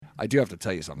I do have to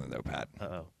tell you something, though, Pat.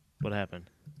 Uh-oh. What happened?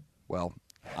 Well,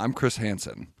 I'm Chris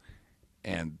Hansen,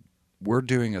 and we're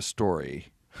doing a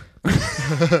story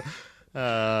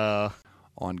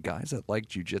on guys that like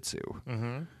jiu-jitsu.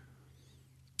 Mm-hmm.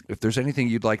 If there's anything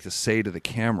you'd like to say to the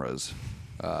cameras,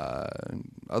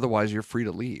 otherwise you're free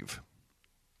to leave.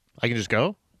 I can just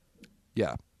go?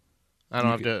 Yeah. I don't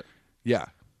have to... Yeah.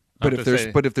 But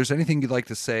if there's anything you'd like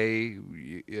to say,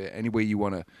 any way you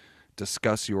want to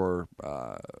discuss your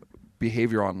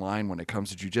behavior online when it comes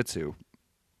to jiu-jitsu,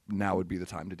 now would be the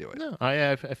time to do it. No,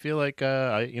 I feel like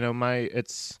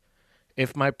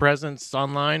if my presence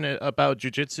online about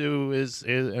jiu-jitsu is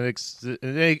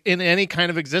in any kind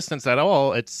of existence at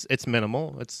all, it's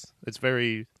minimal. It's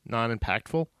very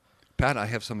non-impactful. Pat, I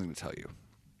have something to tell you.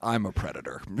 I'm a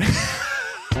predator.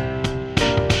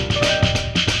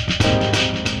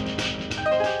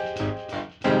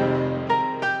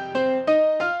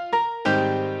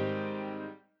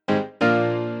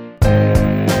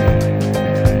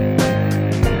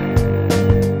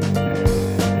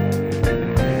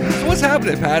 What's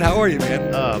happening, Pat? How are you,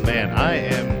 man? Oh man, I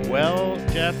am well,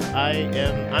 Jeff.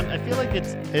 I feel like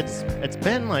it's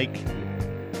been like.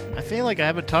 I feel like I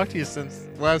haven't talked to you since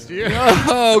last year.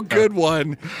 Oh, good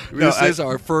one. No, This is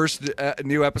our first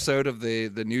new episode of the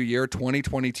new year.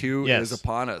 2022 is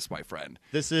upon us, my friend.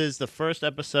 This is the first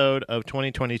episode of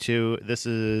 2022. This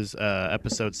is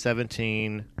episode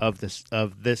 17 of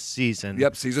this season.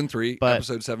 Yep, season 3, But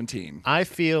episode 17. I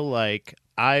feel like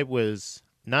I was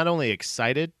not only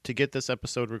excited to get this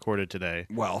episode recorded today,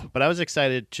 but I was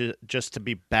excited to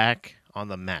be back on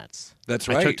the mats. That's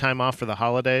right. I took time off for the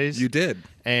holidays. You did.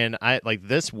 And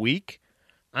this week,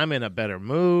 I'm in a better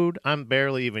mood. I'm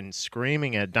barely even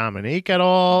screaming at Dominique at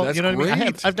all. That's you know what I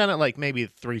mean? great. I've done it like maybe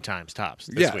 3 times tops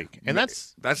this week. And we're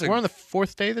on the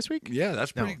 4th day this week? Yeah,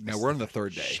 that's pretty. No, we're on the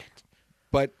 3rd day. Shit.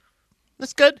 But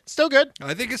that's good. Still good.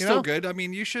 I think it's You still know? good. I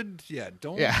mean, you should,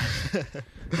 don't Yeah.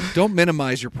 don't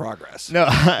minimize your progress. No,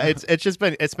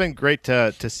 it's been great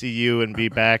to see you and be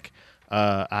back.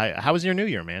 How was your New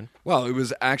Year, man? Well, it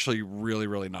was actually really,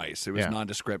 really nice. It was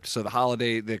nondescript. So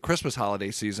the Christmas holiday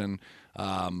season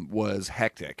was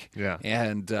hectic. Yeah.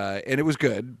 And it was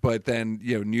good. But then,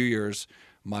 New Year's,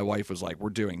 my wife was like,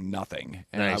 we're doing nothing.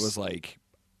 And Nice. I was like,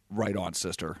 right on,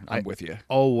 sister. I'm with you.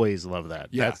 Always love that.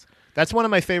 Yeah. That's one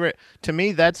of my favorite. To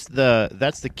me, that's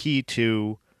the key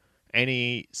to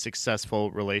any successful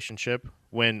relationship.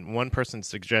 When one person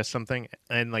suggests something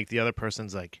and like the other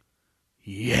person's like,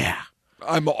 yeah.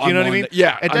 I'm You know what I mean?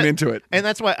 Yeah, I'm into it. And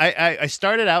that's why I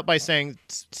started out by saying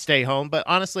stay home, but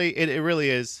honestly, it really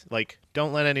is like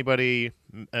don't let anybody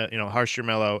harsh your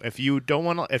mellow. If you don't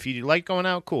want to, if you like going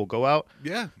out, cool, go out.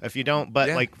 Yeah. If you don't, but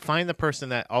like find the person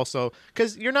that also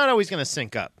because you're not always going to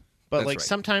sync up, but That's like right.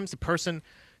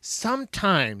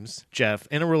 sometimes Jeff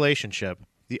in a relationship.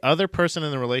 The other person in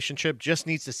the relationship just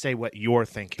needs to say what you're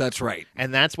thinking. That's right.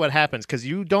 And that's what happens because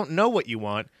you don't know what you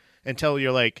want until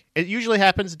you're like. It usually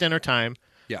happens dinner time.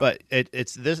 Yeah. But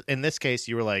it's this. In this case,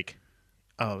 you were like,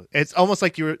 oh, it's almost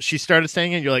like she started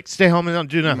saying it. You're like, stay home and don't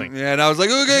do nothing. Yeah, and I was like,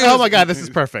 okay. Oh my god, this is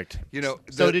perfect.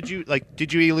 So did you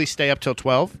at least stay up till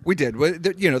 12? We did.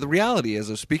 The reality is,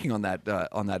 speaking on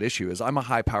that issue, is I'm a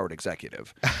high-powered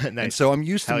executive, Nice. and so I'm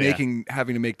used to Hell yeah.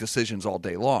 having to make decisions all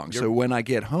day long. So when I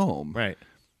get home, Right.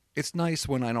 it's nice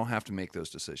when I don't have to make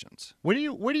those decisions. Where do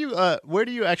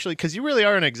you actually? Because you really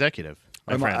are an executive,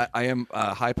 my friend. I am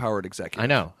a high-powered executive. I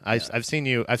know. I've seen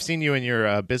you. I've seen you in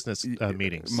your business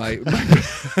meetings. I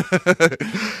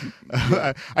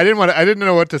didn't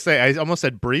know what to say. I almost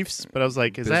said briefs, but I was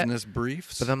like, business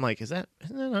briefs? But I'm like, isn't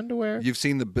that underwear? You've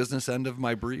seen the business end of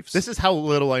my briefs? This is how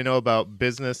little I know about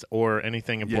business or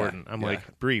anything important. I'm yeah.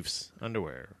 like, briefs,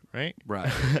 underwear, right?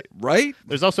 Right?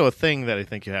 There's also a thing that I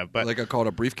think you have, but Like I call it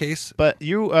a briefcase? But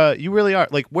you really are.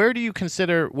 Like, where do you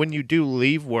consider when you do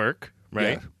leave work?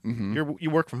 Right, Yeah. Mm-hmm. You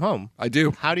work from home. I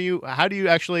do. How do you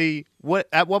actually?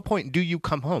 At what point do you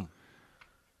come home?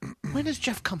 When does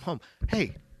Jeff come home?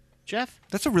 Hey, Jeff.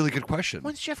 That's a really good question.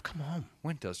 When's Jeff come home?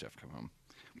 When does Jeff come home?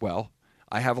 Well,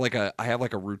 I have like a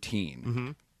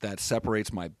routine that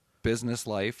separates my business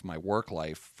life, my work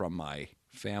life from my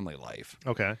family life.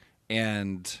 Okay.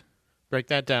 And break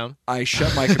that down. I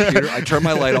shut my computer. I turn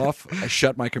my light off. I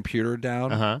shut my computer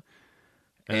down. And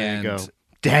And there you go.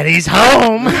 Daddy's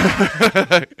home.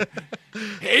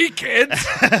 Hey, kids.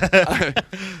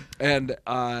 And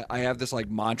I have this like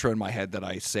mantra in my head that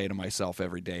I say to myself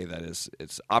every day that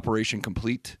it's Operation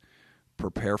Complete,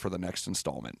 prepare for the next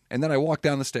installment. And then I walk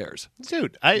down the stairs.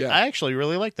 Dude, I actually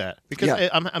really like that because Yeah.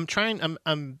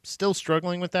 I'm still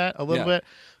struggling with that a little Yeah. bit.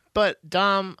 But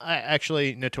Dom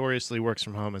actually notoriously works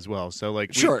from home as well. So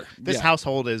like, Sure, this yeah.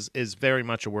 household is very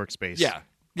much a workspace. Yeah.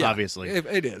 Obviously.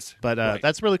 It is. But Right.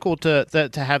 that's really cool to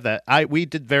have that. We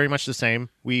did very much the same.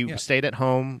 We stayed at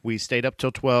home. We stayed up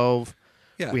till 12.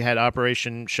 Yeah. We had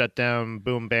Operation Shutdown,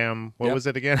 Boom Bam. What Yep. was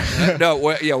it again?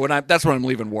 No, that's when I'm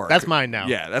leaving work. That's mine now.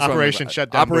 Yeah, that's Operation when I'm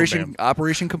Shutdown, Boom Bam.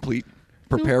 Operation complete.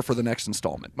 Prepare for the next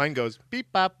installment. Mine goes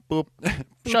beep bop boop,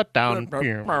 shut down.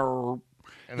 You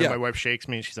And then Yeah. my wife shakes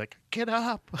me and she's like, "Get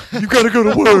up." gotta go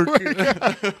to work.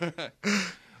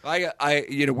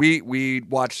 We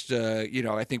watched.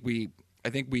 I think we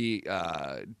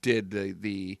did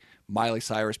the Miley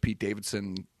Cyrus Pete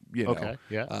Davidson. Okay,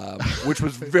 yeah. Which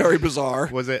was very bizarre.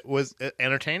 Was it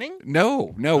entertaining?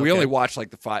 No, we Okay. only watched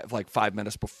like 5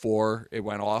 minutes before it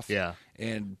went off. Yeah.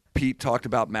 And Pete talked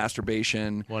about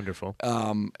masturbation. Wonderful.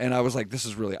 And I was like, this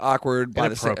is really awkward. At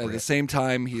the same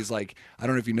time, he's like, I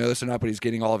don't know if you know this or not, but he's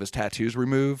getting all of his tattoos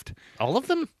removed. All of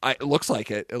them? It looks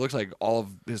like it. It looks like all of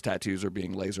his tattoos are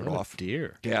being lasered Oh, off.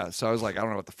 dear. Yeah, so I was like, I don't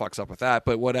know what the fuck's up with that,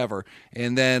 but whatever.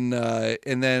 And then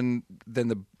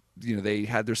they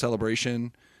had their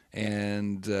celebration.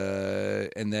 And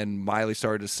then Miley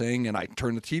started to sing, and I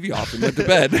turned the TV off and went to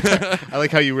bed. I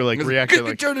like how you were like reacting.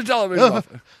 Like, turn the television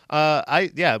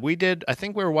off. We did. I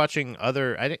think we were watching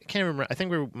other. Can't remember. I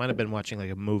think we might have been watching like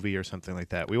a movie or something like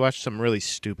that. We watched some really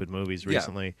stupid movies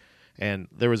recently, and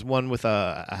there was one with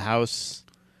a house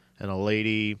and a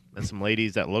lady and some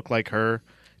ladies that looked like her.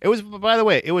 It was, by the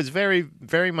way, it was very,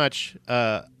 very much.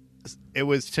 It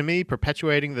was, to me,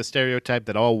 perpetuating the stereotype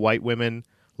that all white women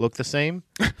look the same.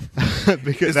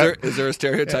 Because is there a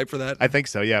stereotype for that? I think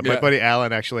so, yeah. Yeah. My buddy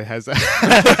Alan actually has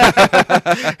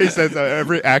that. He says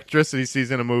every actress he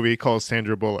sees in a movie calls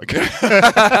Sandra Bullock.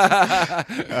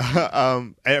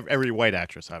 Every white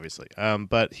actress, obviously.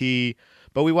 But we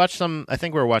watched some, I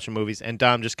think we were watching movies, and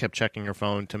Dom just kept checking her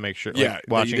phone to make sure, Yeah, that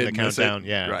you watching the didn't miss it. countdown.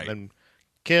 Yeah, Right. And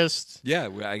kissed. Yeah,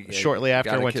 Shortly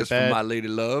after, got a went to kiss bed. from my lady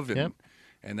love, and Yep.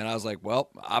 and then I was like, well,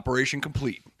 operation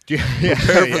complete. Yeah,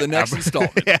 Prepare for the next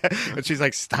installment. Yeah. And she's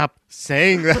like, "Stop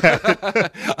saying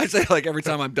that." I say like every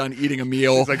time I'm done eating a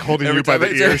meal, He's like holding every you by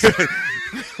time the I say,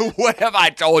 what have I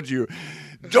told you?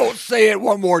 Don't say it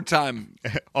one more time.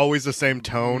 Always the same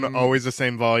tone, Mm. always the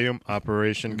same volume.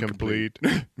 Operation complete.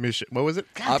 Mission. What was it?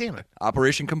 God damn it.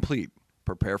 Operation complete.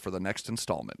 Prepare for the next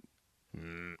installment.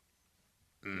 Do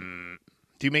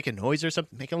you make a noise or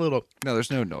something? Make a little. No,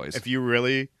 there's no noise. If you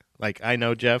really I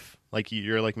know Jeff. Like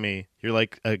you're like me. You're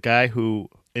like a guy who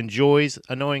enjoys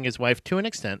annoying his wife to an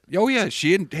extent. Oh yeah,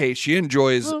 she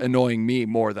enjoys annoying me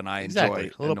more than I Exactly.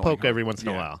 enjoy. A little annoying poke her. every once in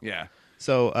a Yeah, while. Yeah.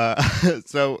 So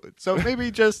so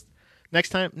maybe just next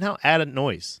time now add a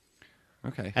noise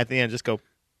Okay. at the end. Just go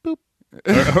boop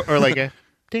or like a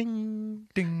ding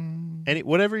Ding.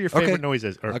 whatever your favorite Okay. noise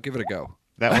is. Or I'll give it a go.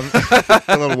 that one,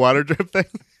 a little water drip thing.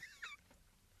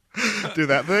 Do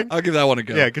that thing. I'll give that one a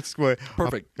go. Yeah, get square.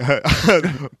 Perfect.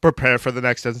 Prepare for the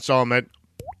next installment.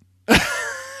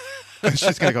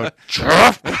 She's gonna go.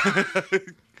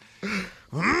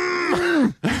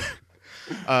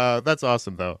 That's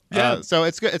awesome, though. Yeah. So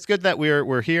it's good. It's good that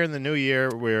we're here in the new year.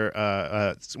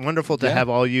 It's wonderful to Yeah. have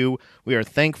all you. We are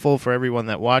thankful for everyone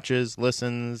that watches,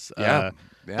 listens, Yeah.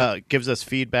 gives us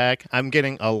feedback. I'm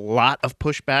getting a lot of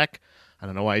pushback. I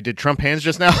don't know why I did Trump hands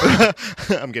just now.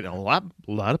 I'm getting a lot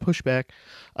of pushback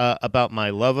about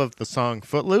my love of the song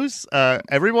Footloose.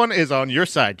 Everyone is on your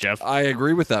side, Jeff. I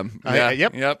agree with them.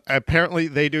 Yep. Apparently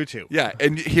they do too. Yeah,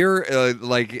 and here,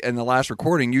 like in the last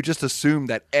recording, you just assumed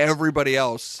that everybody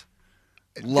else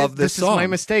loved this song. This is my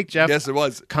mistake, Jeff. Yes, it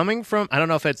was. Coming from, I don't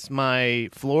know if it's my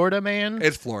Florida man.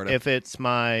 It's Florida. If it's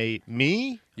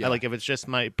me. Yeah. Like if it's just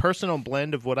my personal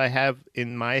blend of what I have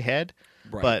in my head.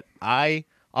 Right. But I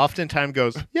oftentimes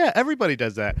goes, yeah, everybody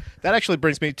does that. That actually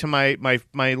brings me to my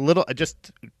little,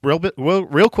 just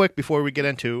real quick before we get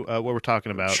into what we're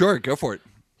talking about. Sure, go for it.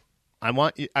 I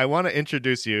want to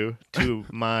introduce you to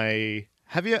my.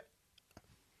 Have you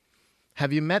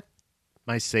met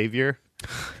my savior?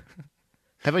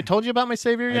 Have I told you about my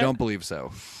savior yet? I don't believe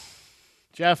so.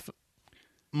 Jeff,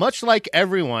 much like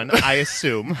everyone, I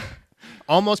assume,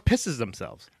 almost pisses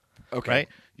themselves. Okay. Right?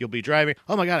 You'll be driving.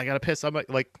 Oh my god, I gotta piss. I'm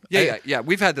like, Yeah.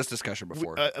 We've had this discussion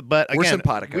before. But We're again,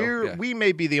 simpatico, yeah. we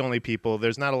may be the only people.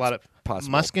 There's not a lot of.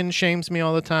 Possible. Muskin shames me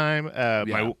all the time.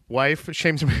 My wife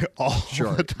shames me all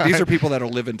Sure. the time. These are people that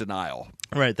live in denial.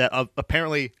 right that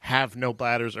apparently have no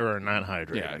bladders or are not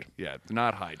hydrated. Yeah.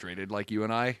 Not hydrated like you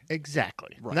and I.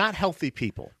 Exactly. Right. Not healthy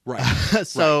people. Right.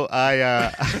 So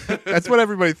I that's what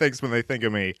everybody thinks when they think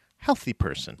of me, healthy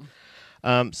person.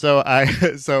 So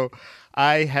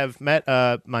I have met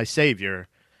my savior,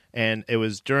 and it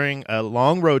was during a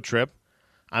long road trip.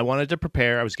 I wanted to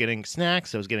prepare. I was getting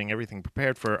snacks. I was getting everything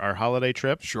prepared for our holiday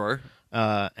trip. Sure.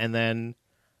 And then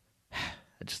I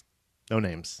just no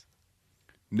names.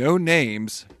 No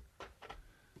names.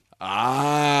 If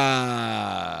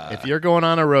you're going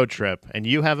on a road trip and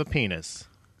you have a penis,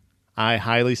 I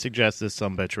highly suggest this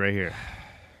sumbitch right here.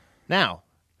 Now,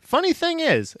 funny thing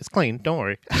is, it's clean. Don't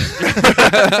worry.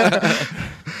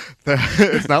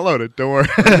 It's not loaded. Don't worry.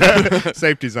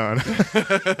 Safety's on.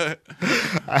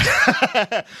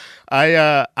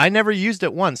 I never used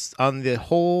it once on the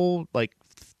whole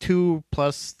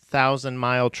 2,000+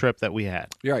 mile trip that we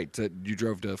had. You're right. You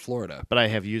drove to Florida. But I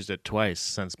have used it twice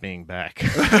since being back.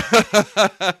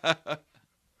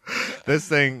 This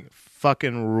thing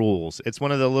fucking rules. It's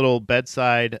one of the little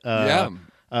bedside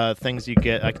things you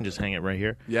get. I can just hang it right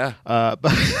here. Yeah.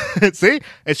 But see,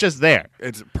 it's just there.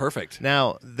 It's perfect.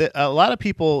 Now, a lot of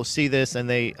people see this and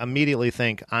they immediately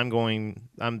think I'm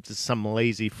just some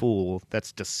lazy fool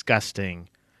that's disgusting,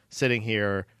 sitting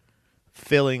here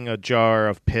filling a jar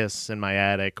of piss in my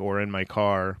attic or in my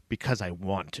car because I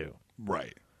want to.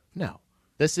 Right. No,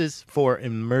 this is for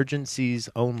emergencies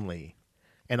only.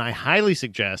 And I highly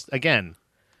suggest, again,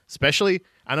 especially,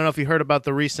 I don't know if you heard about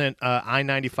the recent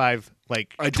I-95,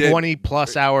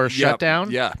 20+ hour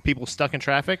shutdown. Yeah. People stuck in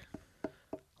traffic. A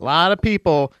lot of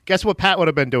people, guess what Pat would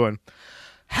have been doing?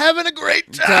 Having a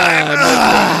great time.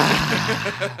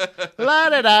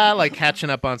 La-da-da, catching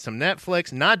up on some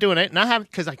Netflix, not doing it,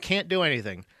 because I can't do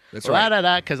anything. That's right.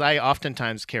 La-da-da, because I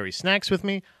oftentimes carry snacks with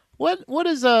me. What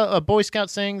is a Boy Scout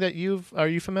saying that are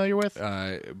you familiar with?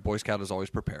 Boy Scout is always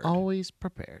prepared. Always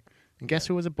prepared. And guess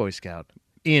who was a Boy Scout?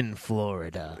 In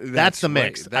Florida. That's the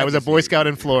mix. Right. I was a Boy Scout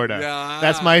in Florida.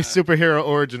 That's my superhero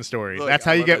origin story. Look, that's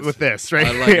how you get with this, right?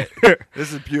 I like it.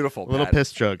 This is beautiful. Little Pat.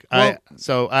 piss jug. Well,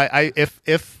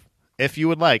 If you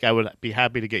would like, I would be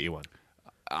happy to get you one.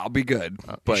 I'll be good.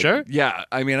 But sure? Yeah.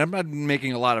 I mean, I'm not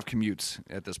making a lot of commutes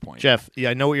at this point. Jeff,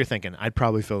 I know what you're thinking. I'd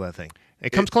probably fill that thing. It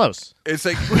comes close. It's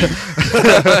like,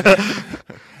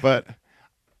 But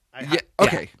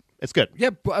okay. It's good. Yeah,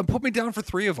 put me down for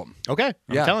 3 of them Okay.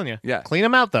 I'm telling you. Yeah. Clean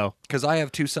them out though. because I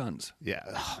have 2 sons. Yeah.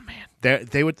 Oh man.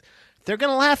 They're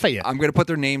gonna laugh at you. I'm going to put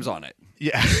their names on it.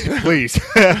 Yeah. Please.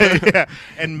 Yeah.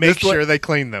 And make This one- sure they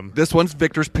clean them. This one's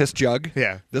Victor's piss jug.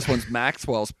 Yeah. This one's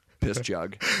Maxwell's piss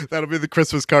jug. That'll be the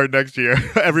Christmas card next year.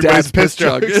 Everybody's piss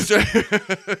jugs.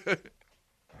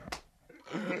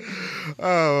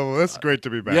 Oh, that's great to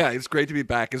be back. Yeah, it's great to be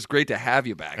back. It's great to have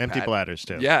you back. Empty Pat. bladders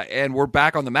too. Yeah, and we're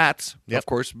back on the mats, Yep. of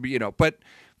course. But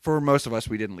for most of us,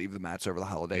 we didn't leave the mats over the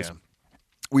holidays. Yeah.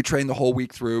 We trained the whole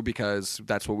week through because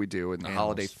that's what we do. And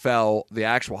the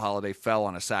actual holiday fell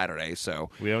on a Saturday. So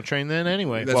We don't train then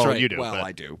anyway. that's well, right. you do. Well, but,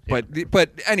 I do. But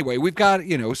anyway, we've got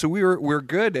so we're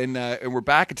good and we're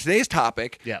back. And today's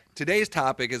topic. Yeah. Today's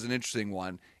topic is an interesting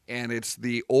one. And it's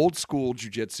the old school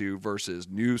jiu-jitsu versus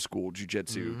new school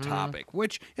jiu-jitsu topic,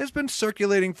 which has been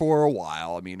circulating for a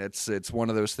while. I mean, it's one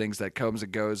of those things that comes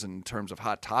and goes in terms of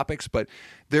hot topics. But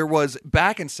there was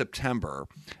back in September,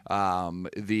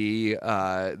 the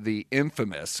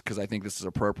infamous, because I think this is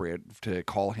appropriate to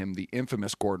call him the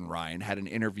infamous Gordon Ryan, had an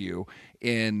interview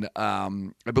in I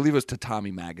believe it was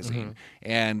Tatami Magazine,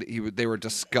 and they were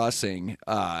discussing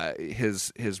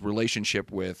his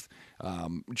relationship with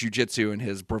jiu-jitsu and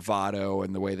his bravado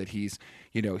and the way that he's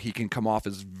he can come off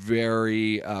as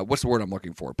very what's the word I'm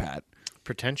looking for, Pat?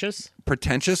 Pretentious?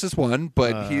 Pretentious is one,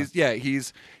 but he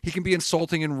can be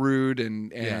insulting and rude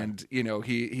and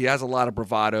he has a lot of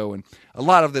bravado, and a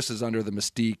lot of this is under the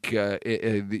mystique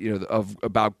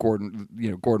about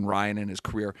Gordon Ryan and his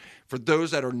career. For those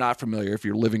that are not familiar, if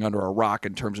you're living under a rock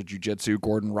in terms of jiu-jitsu,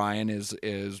 Gordon Ryan is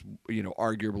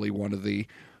arguably one of the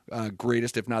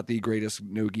greatest, if not the greatest,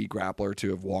 no-gi grappler to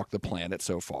have walked the planet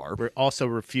so far. Also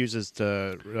refuses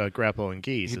to grapple in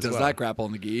gis. He as does well. not grapple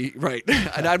in the gi, right?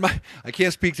 And I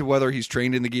can't speak to whether he's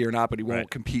trained in the gi or not, but he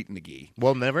won't compete in the gi.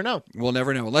 We'll never know. We'll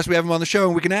never know unless we have him on the show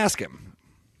and we can ask him.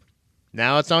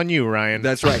 Now it's on you, Ryan.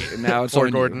 That's right. And now it's or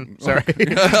on Gordon. you. Sorry. Sorry.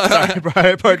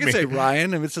 Pardon You me. can say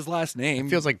Ryan if it's his last name. It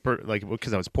feels like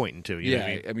because I was pointing to you. know what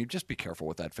I mean? I mean, just be careful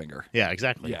with that finger. Yeah,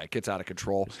 exactly. Yeah, it gets out of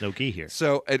control. There's no gi here.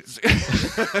 So it's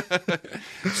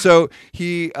so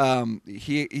he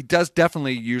does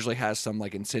definitely usually has some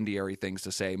like incendiary things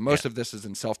to say. Most of this is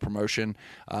in self promotion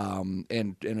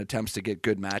and attempts to get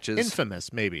good matches.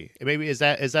 Infamous, maybe is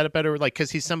that a better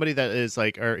because he's somebody that is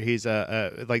or he's in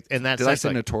that Did sense, I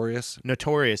say notorious?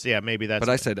 Notorious, yeah, maybe that's. But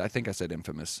I think I said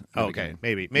infamous. Oh, okay,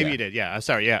 maybe Yeah. you did. Yeah,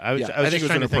 sorry. Yeah, I was I think just it was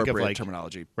trying an to think of appropriate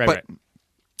terminology. Right, but right.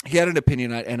 he had an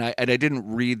opinion, and I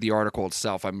didn't read the article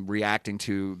itself. I'm reacting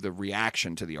to the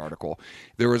reaction to the article.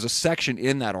 There was a section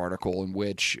in that article in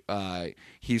which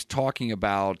he's talking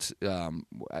about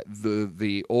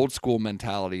the old school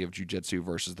mentality of jiu-jitsu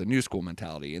versus the new school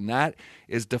mentality, and that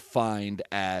is defined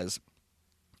as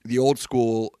the old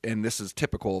school, and this is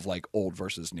typical of like old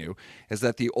versus new, is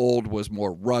that the old was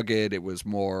more rugged. It was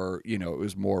more, it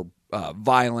was more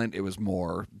violent. It was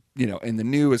more, and the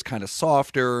new is kind of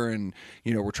softer, and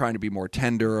we're trying to be more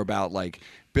tender about like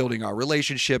building our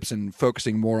relationships and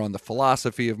focusing more on the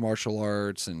philosophy of martial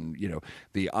arts and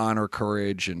the honor,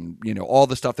 courage, and all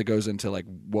the stuff that goes into like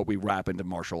what we wrap into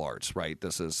martial arts, right?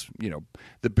 This is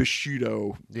the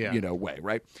Bushido way,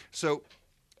 right? So.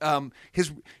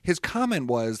 His comment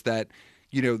was that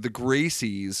the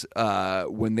Gracies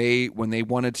when they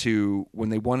wanted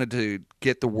to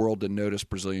get the world to notice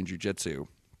Brazilian Jiu-Jitsu,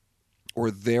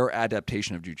 or their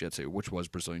adaptation of Jiu-Jitsu, which was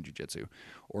Brazilian Jiu-Jitsu,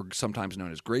 or sometimes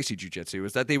known as Gracie Jiu-Jitsu,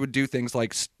 is that they would do things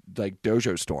like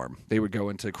Dojo Storm. They would go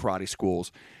into karate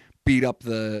schools, beat up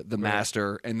the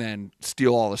master, and then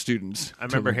steal all the students. I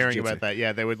remember hearing jiu-jitsu. about that.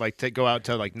 Yeah, they would go out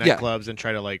to like nightclubs and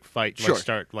try to like fight, Sure.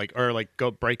 go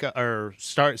break up or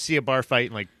see a bar fight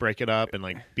and like break it up and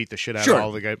like beat the shit out Sure.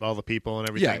 of all the people and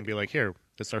everything. Yeah. And be like, here,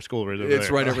 it's our school right over It's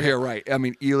there. right over here, right? I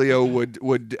mean, Elio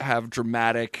would have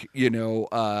dramatic,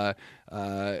 I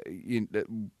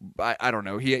don't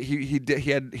know. He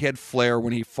had flair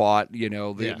when he fought.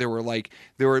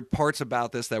 There were parts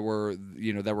about this that were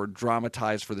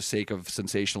dramatized for the sake of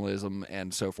sensationalism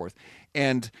and so forth.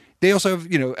 And they also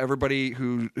have everybody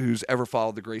who's ever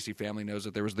followed the Gracie family knows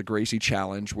that there was the Gracie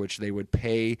Challenge, which they would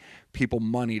pay people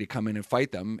money to come in and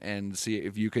fight them and see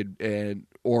if you could,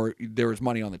 or there was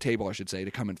money on the table, I should say,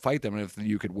 to come and fight them. And if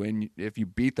you could win, if you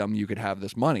beat them, you could have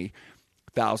this money,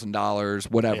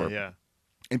 $1,000, whatever. Yeah.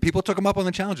 And people took them up on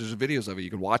the challenge. There's videos of it. You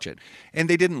can watch it. And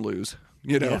they didn't lose,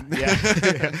 Yeah.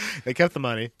 They kept the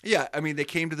money. Yeah, I mean, they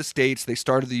came to the States. They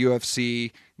started the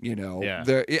UFC. Yeah.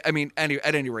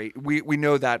 At any rate, we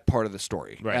know that part of the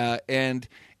story. Right. And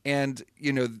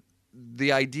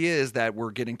the idea is that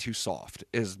we're getting too soft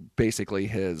is basically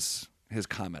his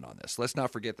comment on this. Let's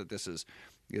not forget that this is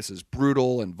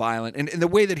brutal and violent, and the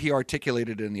way that he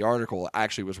articulated it in the article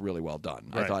actually was really well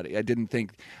done. Right. I didn't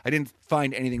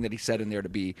find anything that he said in there to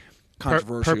be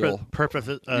controversial,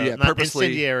 purposely purposely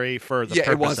incendiary for the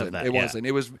purpose of that. It wasn't.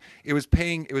 It was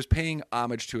paying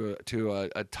homage to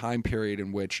a time period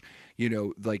in which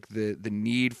like the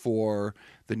need for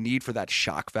that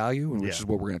shock value, and which is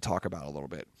what we're going to talk about a little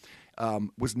bit.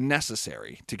 Was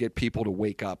necessary to get people to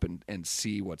wake up and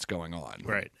see what's going on.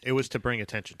 Right. It was to bring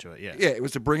attention to it. Yeah. Yeah, it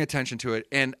was to bring attention to it,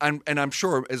 and I'm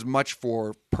sure as much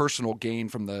for personal gain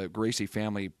from the Gracie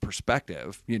family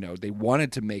perspective. They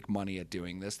wanted to make money at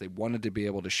doing this. They wanted to be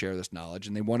able to share this knowledge,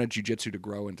 and they wanted jiu-jitsu to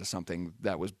grow into something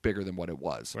that was bigger than what it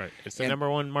was. Right. It's the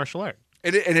number one martial art.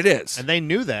 And it is. And they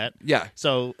knew that. Yeah.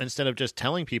 So instead of just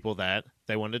telling people that,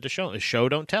 they wanted to show,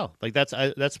 don't tell. Like that's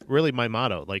really my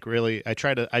motto. Like really, I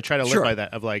try to live Sure. by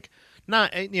that. Of like,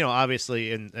 not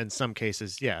obviously in some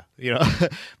cases,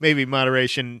 maybe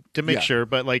moderation to make sure,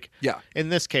 but like, in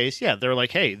this case, they're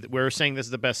like, hey, we're saying this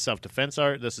is the best self-defense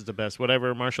art. This is the best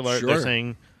whatever martial art. Sure. They're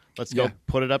saying, let's go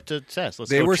put it up to test.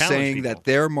 They were challenge saying people. that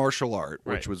their martial art,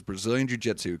 which Right. was Brazilian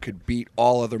Jiu-Jitsu, could beat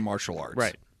all other martial arts.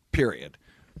 Right. Period.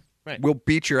 Right. We'll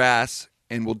beat your ass,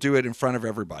 and we'll do it in front of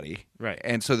everybody. Right.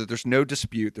 And so that there's no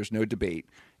dispute, there's no debate,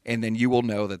 and then you will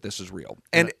know that this is real.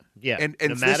 And and no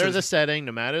this matter is- the setting,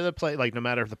 no matter the play, like no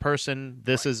matter the person,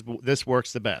 this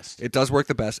works the best. it does work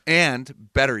the best. And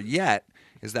better yet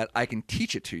is that I can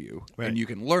teach it to you, Right. and you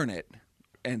can learn it,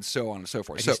 and so on and so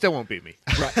forth. And So you still won't beat me.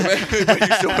 right,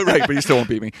 but you still won't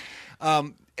beat me.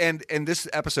 And this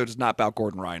episode is not about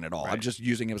Gordon Ryan at all. Right. I'm just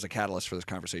using him as a catalyst for this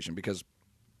conversation because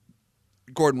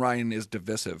Gordon Ryan is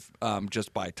divisive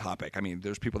just by topic. I mean,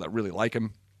 there's people that really like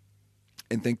him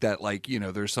and think that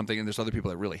there's something, and there's other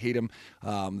people that really hate him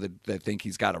that think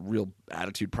he's got a real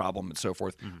attitude problem and so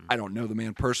forth. Mm-hmm. I don't know the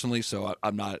man personally, so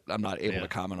I'm not able to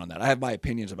comment on that. I have my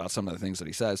opinions about some of the things that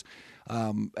he says,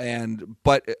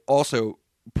 but also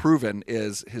proven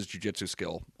is his jiu-jitsu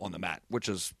skill on the mat, which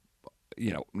is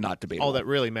not debatable. All that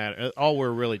really matters. All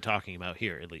we're really talking about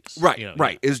here, at least. Right,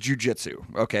 right, is jiu-jitsu,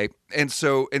 okay? And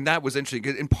that was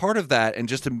interesting. And part of that, and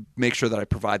just to make sure that I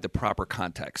provide the proper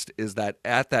context, is that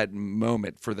at that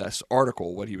moment for this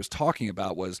article, what he was talking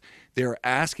about was they were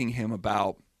asking him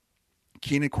about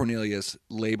Keenan Cornelius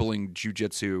labeling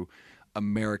jiu-jitsu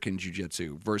American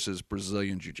jiu-jitsu versus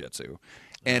Brazilian jiu-jitsu.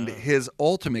 And his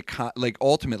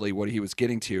ultimately what he was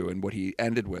getting to and what he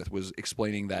ended with was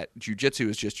explaining that jiu-jitsu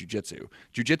is just jiu-jitsu.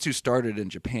 Jiu-jitsu started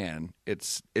in Japan.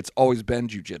 It's always been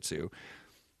jiu-jitsu.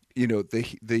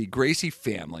 the Gracie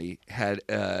family had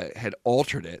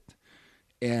altered it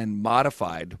and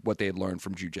modified what they had learned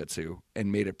from jiu-jitsu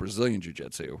and made it Brazilian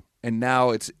jiu-jitsu. And now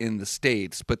it's in the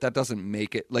States, but that doesn't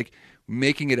make it like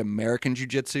making it American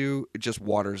jiu-jitsu. It just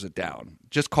waters it down.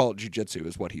 Just call it jiu-jitsu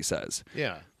is what he says.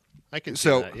 Yeah. I can see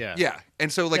that, yeah. Yeah.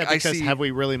 And so like I see have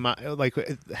we really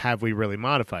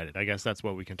modified it? I guess that's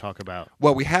what we can talk about.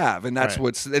 Well, we have, and that's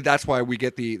Right. that's why we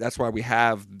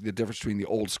have the difference between the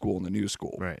old school and the new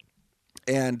school. Right.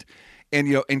 And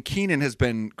Keenan has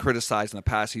been criticized in the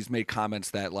past. He's made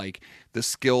comments that like the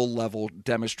skill level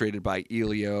demonstrated by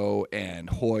Elio and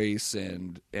Hoyce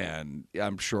and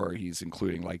I'm sure he's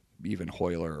including like even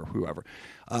Hoyler or whoever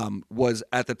was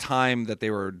at the time that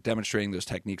they were demonstrating those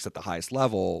techniques at the highest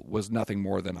level was nothing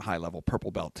more than a high level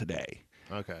purple belt today.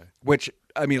 Okay. Which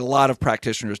I mean, a lot of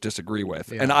practitioners disagree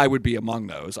with, and I would be among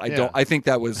those. I think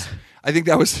that was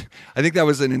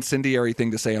an incendiary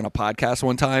thing to say on a podcast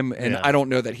one time, and I don't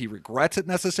know that he regrets it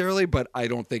necessarily, but I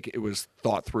don't think it was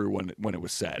thought through when it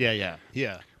was said.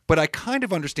 Yeah. But I kind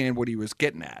of understand what he was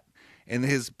getting at, and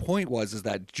his point is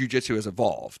that jiu-jitsu has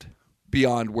evolved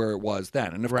beyond where it was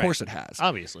then, and of course it has.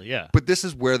 Obviously, yeah. But this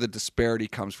is where the disparity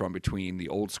comes from between the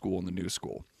old school and the new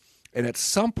school. And at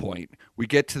some point, we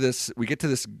get to this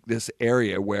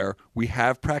area where we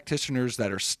have practitioners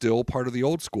that are still part of the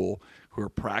old school who are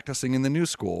practicing in the new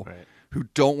school, who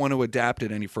don't want to adapt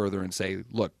it any further and say,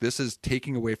 "Look, this is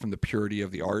taking away from the purity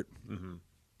of the art." Mm-hmm.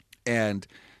 And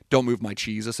don't move my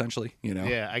cheese, essentially.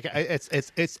 Yeah,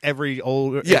 it's every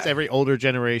older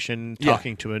generation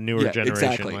talking to a newer generation.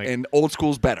 Exactly. Like, and old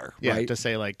school's better, right? To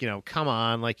say like, come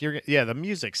on, like the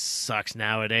music sucks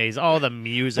nowadays. All the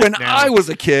music. When I was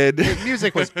a kid,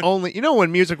 music was only.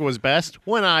 When music was best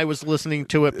when I was listening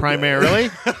to it primarily.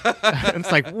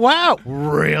 It's like, wow,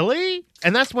 really?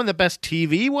 And that's when the best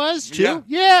TV was too.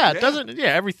 Yeah.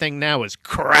 Everything now is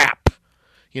crap.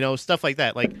 Stuff like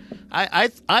that. Like I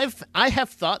have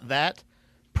thought that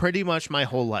pretty much my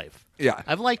whole life. Yeah.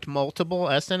 I've liked multiple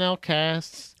SNL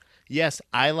casts. Yes,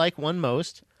 I like one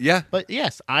most. Yeah. But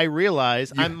yes, I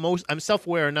realize I'm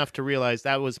self-aware enough to realize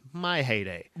that was my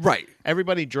heyday. Right.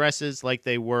 Everybody dresses like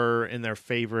they were in their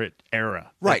favorite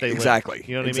era. Right. Exactly.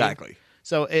 You know what I mean?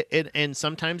 So and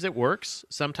sometimes it works,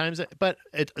 but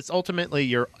it's ultimately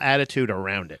your attitude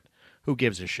around it. Who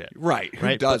gives a shit? Right.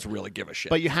 Who does really give a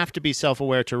shit? But you have to be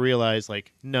self-aware to realize,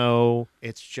 like, no,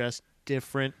 it's just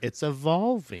different. It's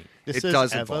evolving. This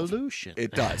is evolution. It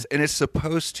does. And it's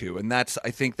supposed to. And I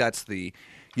think that's the,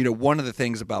 one of the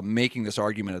things about making this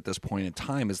argument at this point in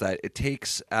time is that it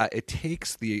takes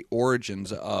the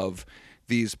origins of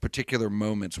these particular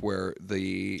moments where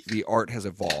the art has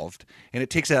evolved, and it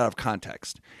takes it out of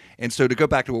context. And so to go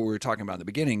back to what we were talking about in the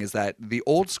beginning is that the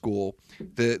old school,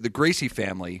 the Gracie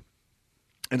family,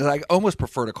 and I almost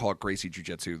prefer to call it Gracie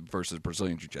Jiu-Jitsu versus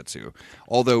Brazilian Jiu-Jitsu.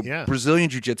 Although Brazilian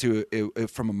Jiu-Jitsu,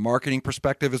 from a marketing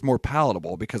perspective, is more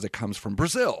palatable because it comes from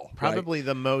Brazil. Probably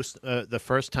the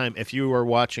first time, if you were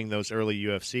watching those early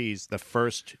UFCs, the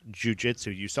first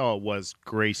Jiu-Jitsu you saw was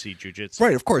Gracie Jiu-Jitsu.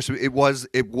 Right, of course. It was,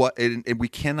 and we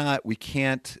cannot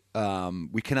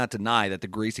deny that the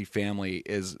Gracie family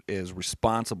is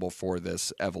responsible for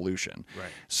this evolution. Right.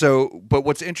 So, but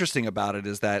what's interesting about it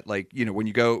is that, like, when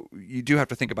you go, you do have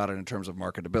to think about it in terms of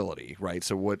marketability, right?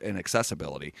 So and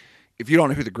accessibility. If you don't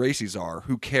know who the Gracies are,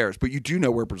 who cares? But you do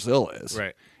know where Brazil is,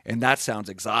 right? And that sounds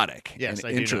exotic and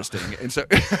interesting. And so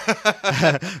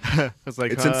it's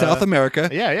like it's in South America.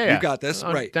 Yeah. You got this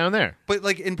right down there. But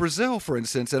like in Brazil, for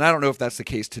instance, and I don't know if that's the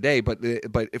case today, but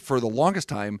for the longest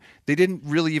time, they didn't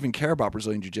really even care about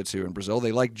Brazilian Jiu-Jitsu in Brazil.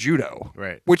 They liked judo,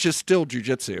 right? Which is still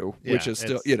Jiu-Jitsu, which is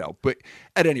still But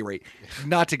at any rate,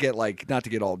 not to get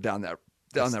all down that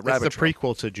rabbit trail. It's the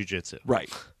prequel to Jiu-Jitsu.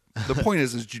 Right. The point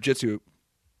is Jiu-Jitsu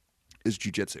is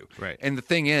Jiu-Jitsu. Right. And the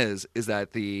thing is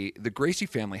that the Gracie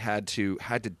family had to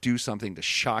do something to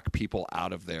shock people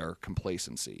out of their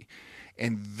complacency.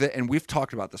 And we've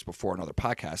talked about this before in other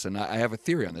podcasts, and I have a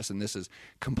theory on this, and this is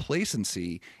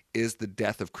complacency is the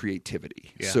death of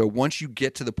creativity. Yeah. So once you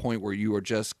get to the point where you are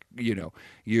just,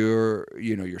 you're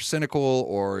cynical,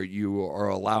 or you are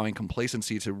allowing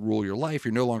complacency to rule your life,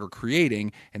 you're no longer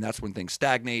creating, and that's when things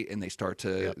stagnate and they start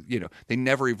to, they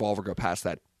never evolve or go past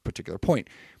that particular point.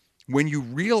 When you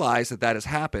realize that has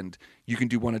happened, you can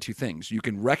do one of two things. You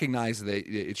can recognize that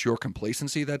it's your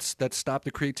complacency that's stopped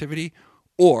the creativity,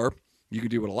 or you can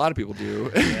do what a lot of people do.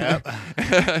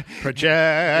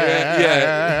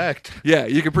 Project. Yeah,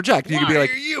 you can project. You can be like,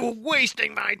 "Why are you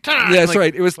wasting my time?" Yeah, that's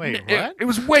right. It was it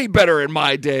was way better in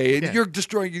my day. And you're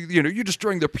destroying you're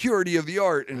destroying the purity of the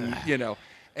art, and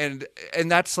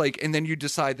and that's like, and then you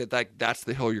decide that's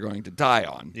the hill you're going to die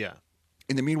on. Yeah.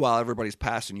 In the meanwhile, everybody's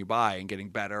passing you by and getting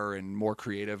better and more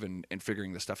creative and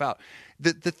figuring this stuff out.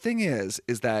 The thing is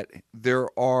that there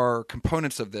are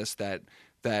components of this that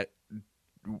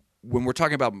when we're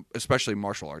talking about, especially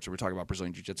martial arts, or we're talking about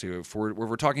Brazilian Jiu-Jitsu, if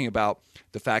we're talking about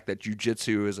the fact that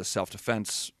Jiu-Jitsu is a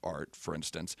self-defense art, for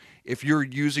instance, if you're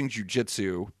using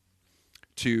Jiu-Jitsu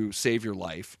to save your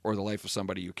life or the life of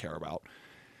somebody you care about,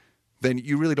 then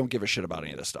you really don't give a shit about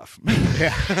any of this stuff.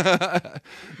 Yeah.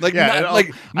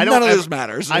 None of this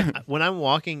matters. When I'm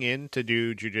walking in to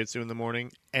do jujitsu in the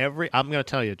morning, I'm going to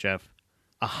tell you, Jeff,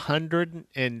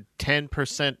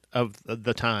 110% of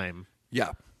the time,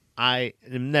 yeah. I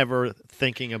am never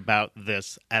thinking about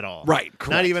this at all. Right,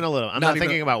 correct. Not even a little. I'm not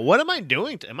thinking about, what am I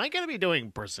doing? Am I going to be doing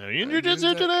Brazilian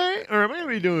Jiu-Jitsu today? Or am I going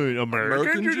to be doing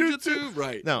American Jiu-Jitsu?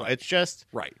 Right. No, right. It's just,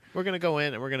 right. We're going to go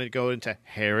in and we're going to go into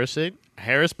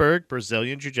Harrisburg,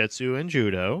 Brazilian Jiu-Jitsu and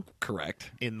Judo.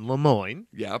 Correct. In Lemoyne.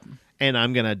 Yep. And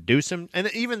I'm going to do some, and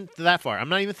even that far. I'm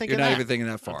not even thinking You're not even thinking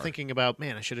that far. I'm thinking about,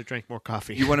 man, I should have drank more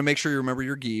coffee. You want to make sure you remember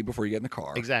your gi before you get in the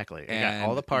car. Exactly. And got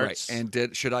all the parts. Right.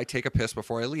 And should I take a piss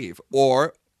before I leave?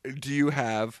 Or do you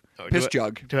have piss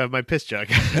jug? Do I have my piss jug?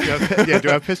 Do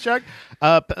I have piss jug?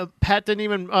 Pat didn't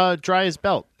even dry his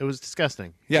belt. It was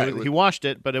disgusting. Yeah. He washed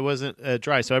it, but it wasn't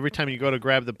dry. So every time you go to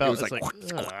grab the belt, it was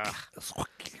it's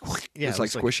yeah, it's like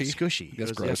squishy. Squishy.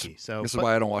 That's gross. Yucky. So, this is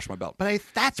why I don't wash my belt. But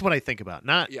that's what I think about.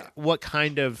 Not what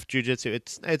kind of jiu-jitsu.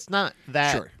 It's not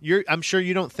that. Sure. I'm sure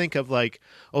you don't think of like,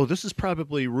 oh, this is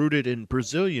probably rooted in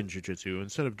Brazilian jiu-jitsu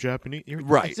instead of Japanese.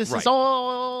 Right. This is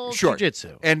all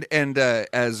jiu-jitsu. And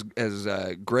as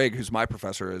Greg, who's my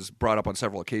professor, has brought up on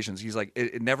several occasions, he's like,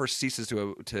 it never ceases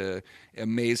to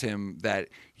amaze him that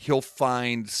he'll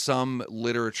find some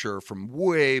literature from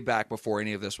way back before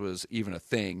any of this was even a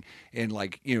thing, and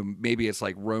like, maybe it's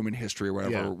like Roman history or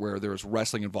whatever, where there was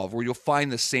wrestling involved, where you'll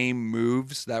find the same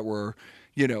moves that were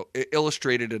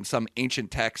illustrated in some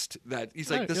ancient text that he's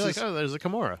like, there's a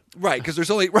Kimura. Right, because there's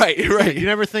only, right. You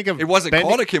never think of it wasn't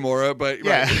called a Kimura, but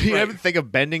you never think of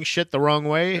bending shit the wrong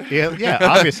way. Yeah,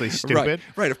 obviously stupid.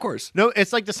 Right, of course. No,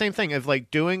 it's like the same thing of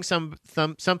like doing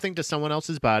something to someone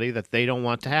else's body that they don't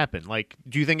want to happen. Like,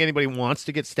 do you think anybody wants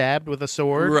to get stabbed with a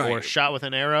sword or shot with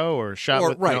an arrow or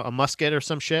shot with a musket or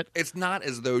some shit? It's not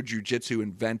as though jiu-jitsu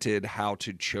invented how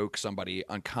to choke somebody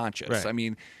unconscious. Right. I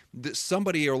mean,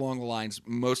 somebody along the lines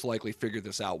most likely figured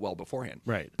this out well beforehand.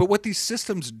 Right. But what these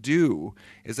systems do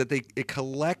is that it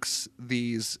collects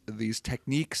these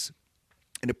techniques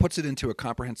and it puts it into a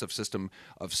comprehensive system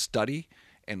of study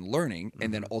and learning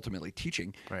and then ultimately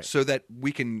teaching, so that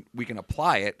we can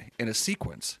apply it in a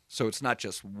sequence. So it's not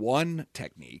just one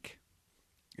technique.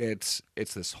 It's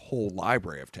this whole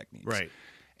library of techniques. Right.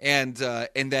 And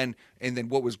then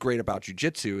what was great about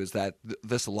jiu-jitsu is that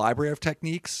this library of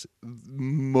techniques,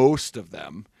 most of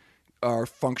them are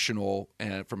functional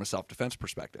from a self-defense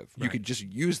perspective. Right. You could just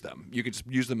use them. You could just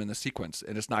use them in the sequence,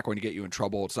 and it's not going to get you in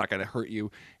trouble. It's not going to hurt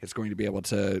you. It's going to be able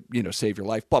to, save your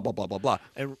life, blah, blah, blah, blah, blah.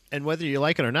 And whether you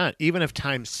like it or not, even if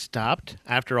time stopped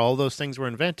after all those things were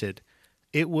invented,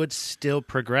 it would still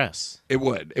progress. It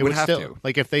would. It would have to.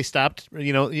 Like if they stopped,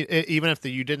 even if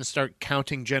you didn't start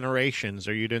counting generations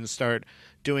or you didn't start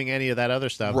doing any of that other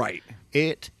stuff. Right.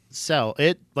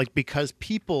 Because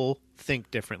people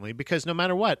think differently, because no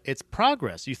matter what, it's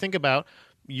progress. You think about,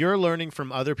 you're learning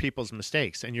from other people's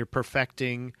mistakes and you're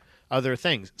perfecting other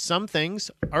things. Some things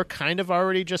are kind of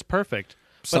already just perfect.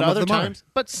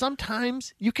 But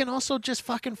sometimes you can also just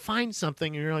fucking find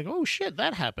something and you're like, oh shit,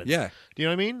 that happened. Yeah. Do you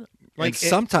know what I mean? Like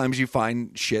sometimes you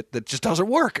find shit that just doesn't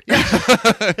work.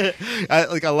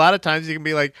 Like a lot of times you can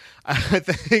be like, I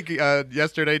think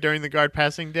yesterday during the guard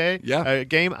passing day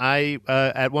game, I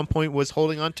at one point was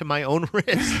holding on to my own wrist.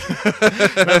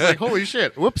 And I was like, holy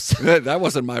shit, whoops. That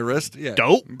wasn't my wrist. Yeah.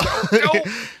 Dope.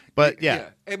 But yeah.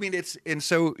 I mean,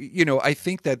 I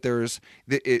think that there's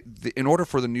in order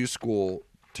for the new school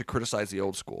to criticize the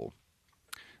old school,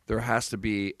 there has to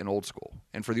be an old school,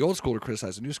 and for the old school to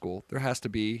criticize the new school, there has to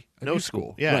be a new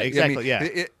school. Yeah, right. Exactly. I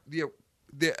mean,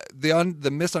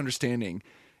 the misunderstanding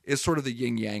is sort of the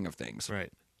yin yang of things.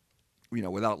 Right.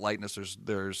 Without lightness,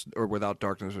 or without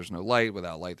darkness, there's no light.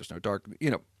 Without light, there's no dark.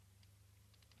 You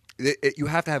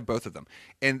have to have both of them.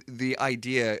 And the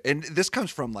idea, and this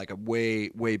comes from like a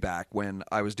way back when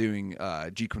I was doing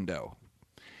Jeet Kune Do.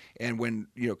 And when,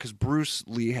 because Bruce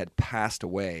Lee had passed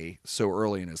away so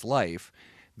early in his life,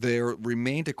 there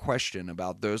remained a question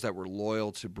about those that were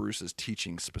loyal to Bruce's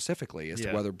teaching specifically as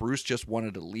to whether Bruce just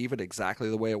wanted to leave it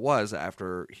exactly the way it was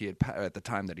after he had, at the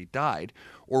time that he died,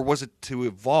 or was it to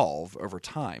evolve over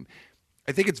time?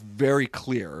 I think it's very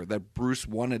clear that Bruce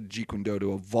wanted Jeet Kune Do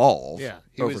to evolve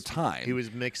over time. He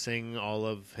was mixing all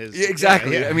of his... Yeah,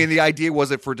 exactly. Yeah. I mean, the idea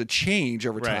was it for it to change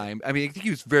over Right. time. I mean, I think he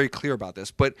was very clear about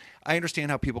this, but I understand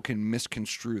how people can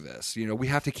misconstrue this. You know, we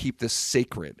have to keep this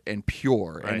sacred and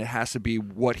pure, Right. and it has to be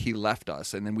what he left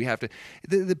us. And then we have to.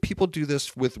 The people do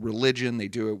this with religion. They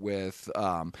do it with.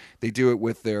 They do it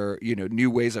with their new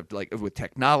ways of with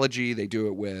technology. They do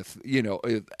it with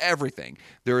everything.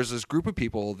 There is this group of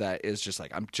people that is just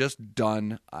like, I'm just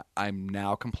done. I'm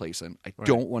now complacent. I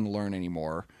don't want to learn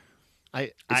anymore.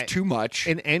 It's too much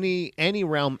in any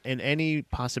realm, in any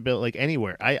possibility, like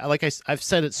anywhere. I've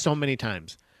said it so many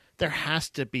times. There has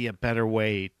to be a better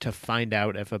way to find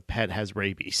out if a pet has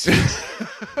rabies. Do you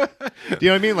know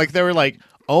what I mean? Like they were like,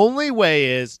 only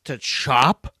way is to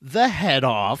chop the head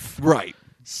off, right?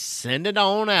 Send it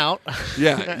on out,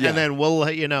 yeah. And then we'll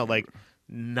let you know. Like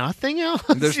nothing else.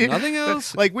 There's nothing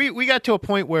else. Like we got to a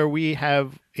point where we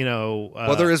have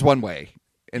well, there is one way.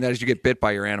 And that is you get bit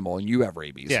by your animal and you have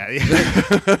rabies. Yeah.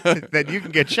 Then you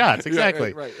can get shots. Exactly.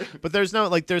 Yeah, right. But there's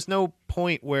no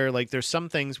point where there's some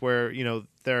things where,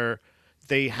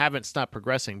 they haven't stopped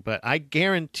progressing. But I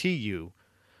guarantee you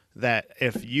that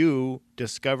if you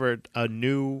discovered a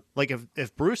new,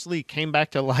 if Bruce Lee came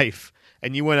back to life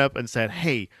and you went up and said,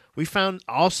 hey, we found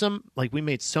awesome, we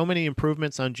made so many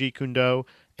improvements on Jeet Kune Do.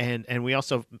 And we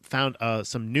also found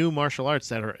some new martial arts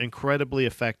that are incredibly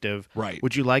effective. Right.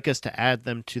 Would you like us to add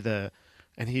them to the...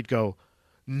 And he'd go,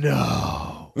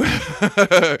 no. You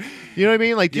know what I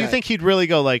mean? Do you think he'd really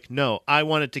go no, I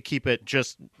wanted to keep it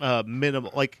just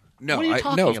minimal? No, what are you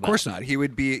talking no, about? Of course not. He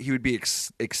would be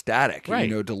ecstatic,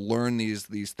 right. To learn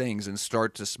these things and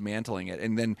start dismantling it.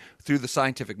 And then through the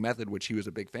scientific method, which he was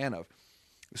a big fan of,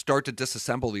 start to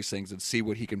disassemble these things and see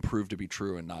what he can prove to be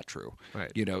true and not true. Right.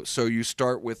 So you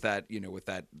start with that, with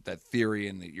that theory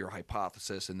and your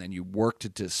hypothesis, and then you work to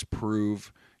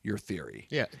disprove your theory.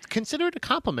 Yeah. Consider it a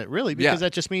compliment, really, because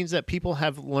that just means that people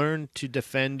have learned to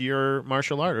defend your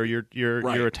martial art or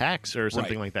your attacks or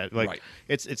something like that.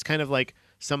 It's kind of like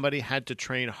somebody had to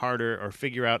train harder or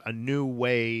figure out a new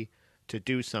way to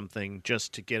do something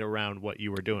just to get around what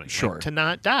you were doing. Sure. To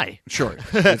not die. Sure.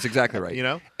 That's exactly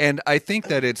right. And I think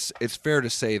that it's fair to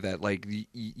say that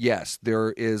yes,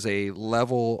 there is a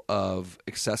level of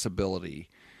accessibility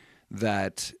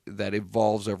that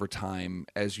evolves over time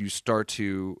as you start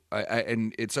to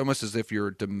and it's almost as if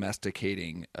you're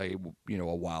domesticating a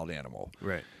wild animal.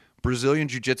 Right. Brazilian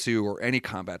Jiu-Jitsu or any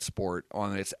combat sport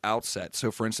on its outset.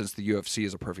 So, for instance, the UFC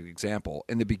is a perfect example.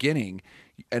 In the beginning,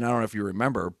 and I don't know if you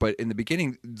remember, but in the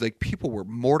beginning, people were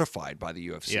mortified by the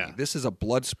UFC. Yeah. This is a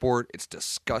blood sport. It's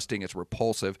disgusting. It's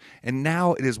repulsive. And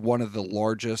now it is one of the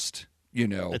largest,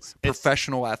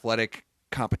 professional athletic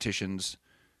competitions.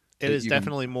 It is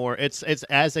definitely more. It's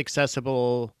as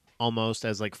accessible almost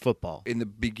as football. In the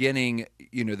beginning,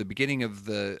 the beginning of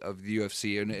the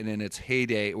UFC and in its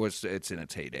heyday, it's in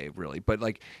its heyday really, but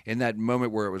in that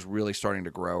moment where it was really starting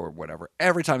to grow or whatever,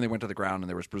 every time they went to the ground and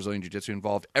there was Brazilian Jiu-Jitsu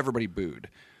involved, everybody booed.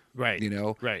 Right.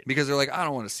 Right. Because they're like, I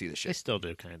don't want to see this shit. They still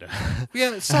do, kind of.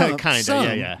 Yeah, some. Kind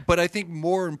of, yeah. But I think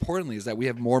more importantly is that we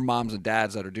have more moms and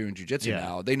dads that are doing jiu-jitsu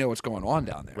now. They know what's going on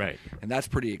down there. Right. And that's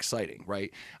pretty exciting,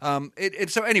 right?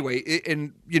 So anyway,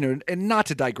 and not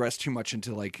to digress too much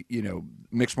into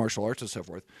mixed martial arts and so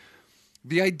forth,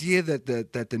 the idea that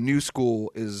the new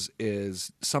school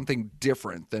is something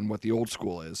different than what the old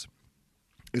school is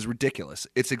ridiculous.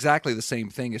 It's exactly the same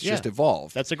thing. It's just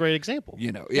evolved. That's a great example.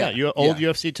 Old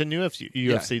UFC to new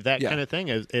UFC, that kind of thing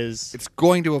is it's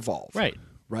going to evolve. Right.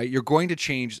 You're going to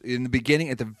change. In the beginning,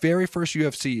 at the very first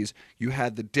UFCs, you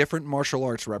had the different martial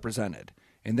arts represented.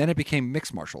 And then it became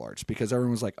mixed martial arts because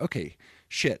everyone was like, okay,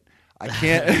 shit. I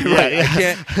can't. I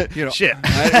can't. Shit.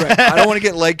 I don't want to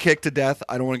get leg kicked to death.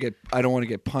 I don't want to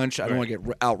get punched. I don't want to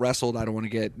get out wrestled. I don't want to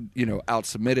get out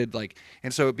submitted.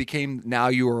 And so it became now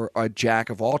you are a jack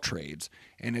of all trades,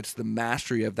 and it's the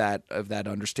mastery of that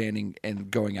understanding and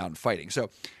going out and fighting.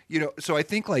 So so I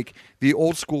think the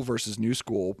old school versus new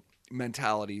school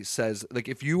mentality says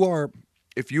if you are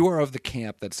of the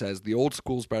camp that says the old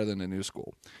school is better than the new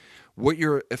school, what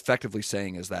you're effectively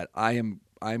saying is that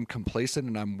I'm complacent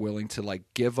and I'm willing to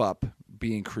give up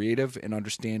being creative and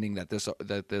understanding that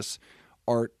this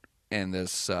art and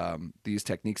these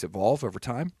techniques evolve over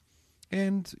time,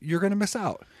 and you're going to miss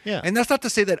out. Yeah. And that's not to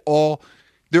say that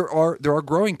there are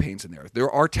growing pains in there. There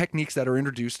are techniques that are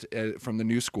introduced from the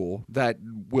new school that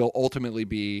will ultimately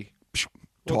be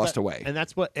tossed away. And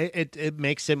that's what it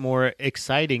makes it more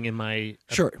exciting in my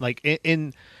sure.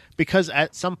 Because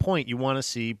at some point you want to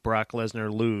see Brock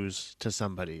Lesnar lose to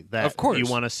somebody that of course. You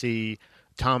want to see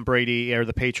Tom Brady or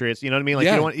the Patriots. You know what I mean? Like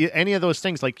Yeah. you don't want any of those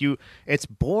things. Like it's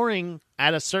boring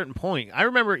at a certain point. I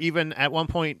remember even at one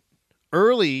point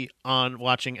early on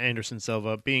watching Anderson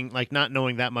Silva being like not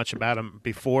knowing that much about him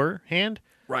beforehand.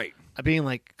 Right. Being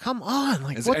like, come on,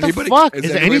 like Is what anybody- the fuck? is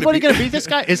Is anybody anybody be- going to beat this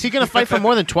guy? Is he going to fight for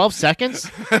more than 12 seconds?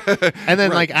 And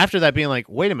then Right. like after that being like,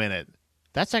 wait a minute,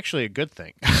 that's actually a good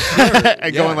thing.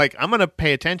 And Yeah. going like, I'm going to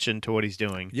pay attention to what he's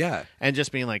doing. Yeah. And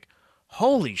just being like,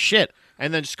 holy shit.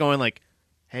 And then just going like,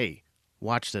 hey,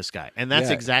 watch this guy. And that's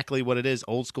Yeah. exactly what it is,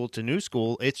 old school to new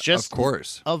school. It's just Of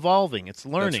course. evolving. It's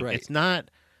learning. right. It's not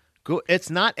it's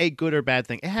not a good or bad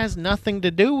thing. It has nothing to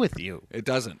do with you. It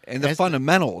doesn't. And the That's-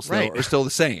 fundamentals though, right. are still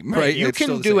the same, right? You It's still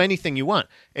can the do same. anything you want.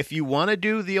 If you want to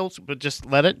do the old, but just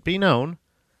let it be known.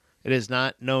 It is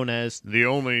not known as the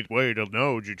only way to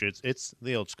know jiu-jitsu. It's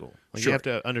the old school. Like Sure. You have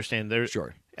to understand there.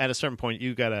 Sure. At a certain point,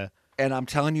 you gotta. And I'm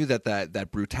telling you that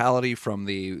brutality from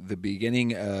the beginning,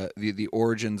 the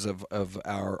origins of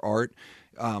our art,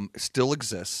 still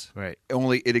exists. Right.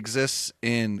 Only it exists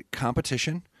in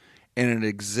competition, and it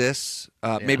exists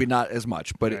maybe not as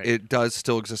much, but Right. it does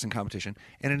still exist in competition,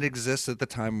 and it exists at the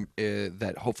time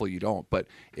that hopefully you don't. But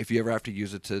if you ever have to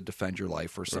use it to defend your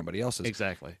life or somebody else's,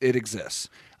 Exactly. it exists.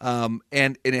 And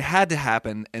it had to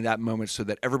happen in that moment so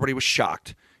that everybody was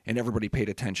shocked and everybody paid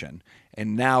attention.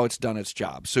 And now it's done its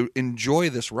job. So enjoy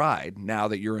this ride now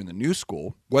that you're in the new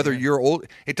school. Whether you're old,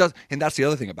 it does. And that's the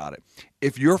other thing about it.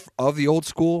 If you're of the old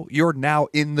school, you're now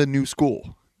in the new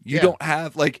school. You Yeah. don't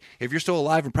have, like, if you're still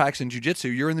alive and practicing jiu-jitsu,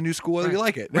 you're in the new school whether you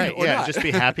like it. Right. or Yeah. not. Just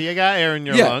be happy you got air in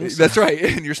your yeah, lungs. that's right.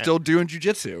 And you're still doing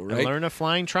jiu-jitsu, And right? learn a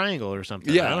flying triangle or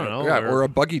something. Yeah, I don't know. yeah, or a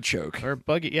buggy choke. or a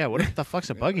buggy. Yeah. What the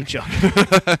fuck's a buggy choke?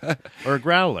 Or a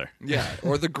growler. Yeah,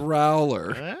 or the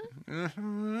growler. Eh?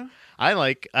 I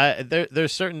like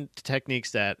there's certain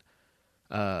techniques that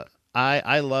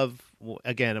I love.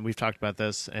 Again, and we've talked about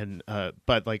this, and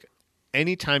but like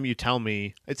anytime you tell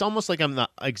me, it's almost like I'm the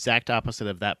exact opposite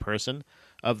of that person.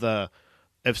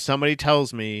 If somebody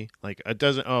tells me like it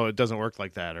doesn't work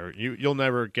like that, or you'll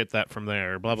never get that from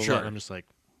there, or blah blah Sure. blah. I'm just like,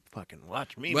 fucking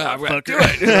watch me, Well, motherfucker. do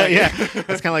it. Yeah,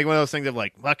 it's kind of like one of those things of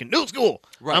like fucking new school.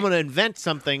 Right. I'm going to invent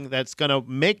something that's going to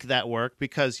make that work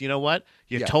because you know what?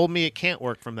 You Yeah. told me it can't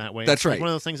work from that way. That's It's like right. one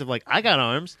of those things of like I got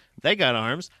arms, they got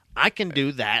arms. I can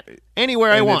do that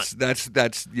anywhere I And want. that's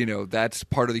that's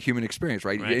part of the human experience,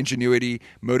 right? Right. Ingenuity,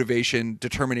 motivation,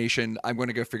 determination. I'm going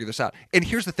to go figure this out. And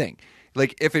here's the thing: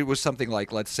 like if it was something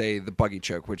like, let's say, the buggy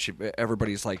choke, which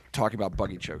everybody's like talking about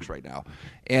buggy chokes right now,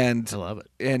 and I love it.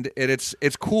 and it's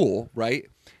cool, right?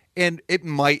 And it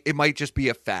might just be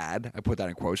a fad. I put that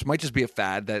in quotes. It might just be a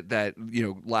fad that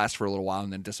lasts for a little while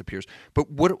and then disappears. But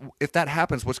what if that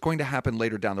happens? What's going to happen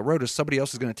later down the road is somebody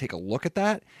else is going to take a look at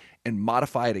that and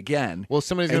modify it again. Well,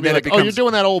 somebody's And going to be then like, it "Oh, you're becomes-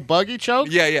 doing that old buggy choke?"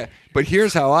 Yeah. But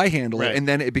here's how I handle Right. it, and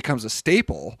then it becomes a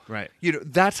staple. Right.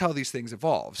 That's how these things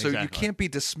evolve. So you Exactly. can't be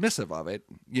dismissive of it.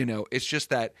 It's just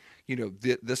that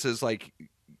this is like.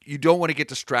 You don't want to get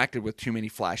distracted with too many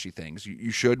flashy things.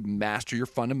 You should master your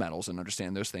fundamentals and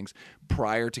understand those things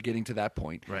prior to getting to that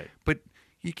point. Right. But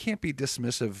you can't be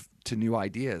dismissive to new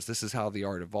ideas. This is how the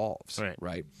art evolves.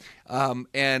 Right.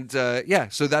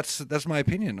 So that's my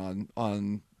opinion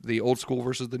on the old school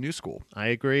versus the new school. I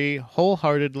agree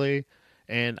wholeheartedly,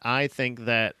 and I think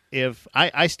that if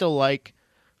I still like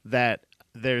that,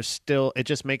 there's still it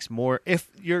just makes more if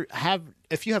you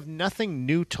have nothing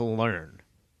new to learn.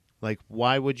 Like,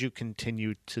 why would you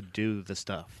continue to do the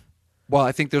stuff? Well,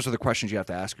 I think those are the questions you have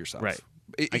to ask yourself. Right.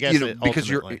 I guess because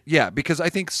ultimately. because I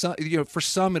think for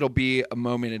some it'll be a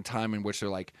moment in time in which they're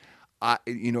like,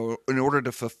 in order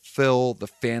to fulfill the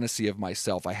fantasy of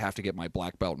myself, I have to get my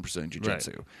black belt in Brazilian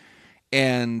Jiu-Jitsu.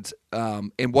 And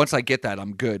once I get that,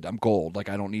 I'm good. I'm gold. Like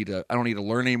I don't need to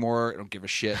learn anymore. I don't give a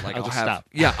shit. Like I'll just have stop.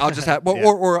 Yeah, I'll just have Yeah.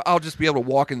 or I'll just be able to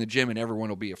walk in the gym and everyone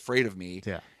will be afraid of me.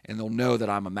 Yeah. And they'll know that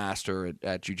I'm a master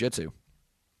at jiu-jitsu.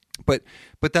 But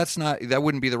that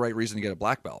wouldn't be the right reason to get a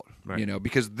black belt, Right.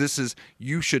 because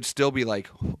you should still be like,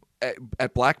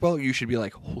 at black belt, you should be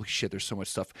like, holy shit, there's so much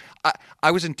stuff.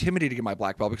 I was intimidated to get my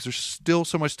black belt because there's still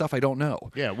so much stuff I don't know.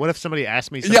 Yeah, what if somebody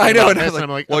asked me something Yeah, I know. about And this, I'm and I'm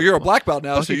like, well, you're a black belt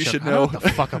now, so buggy you choke. should I don't know know. what the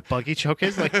fuck a buggy choke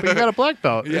is. Like, but you got a black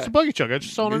belt. Yeah. It's a buggy choke. I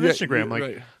just saw it on Yeah, Instagram. Like,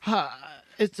 right.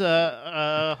 it's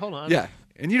hold on. Yeah.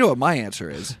 And you know what my answer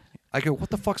is? I go, what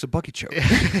the fuck's a buggy choke?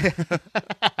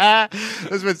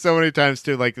 There's been so many times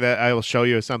too, like that. I will show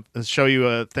you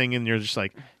a thing, and you're just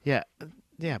like, yeah,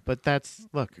 but that's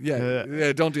look,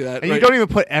 Yeah, don't do that. and you right? don't even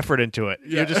put effort into it.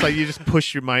 Yeah. You're just like you just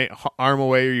push my arm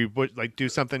away, or you like do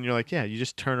something. And you're like, yeah, you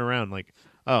just turn around, like,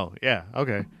 oh yeah,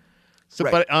 okay. So,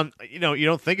 Right. but you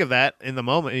don't think of that in the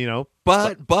moment.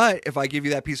 But if I give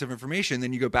you that piece of information,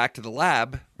 then you go back to the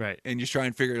lab, Right. and you try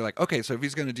and figure like, okay, so if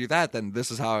he's going to do that, then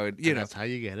this is how it, That's how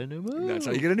you get a new move. that's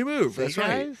how you get a new move. See, That's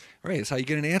right. guys? Right. It's how you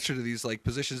get an answer to these like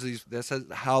positions. That's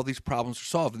how these problems are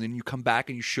solved, and then you come back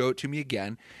and you show it to me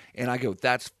again, and I go,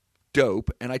 that's dope,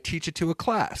 and I teach it to a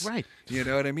class. Right. You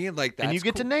know what I mean? Like, that's And you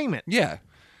get to name it. Yeah.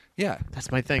 Yeah.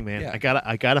 That's my thing, man. Yeah.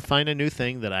 I gotta find a new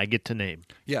thing that I get to name.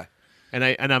 Yeah. And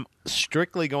I'm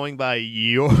strictly going by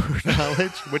your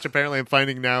knowledge, which apparently I'm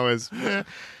finding now is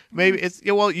maybe it's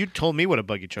well, you told me what a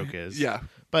buggy choke is. Yeah.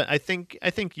 But I think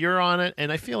you're on it, and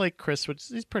I feel like Chris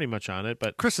he's pretty much on it,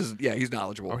 but Chris is he's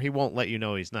knowledgeable. or he won't let you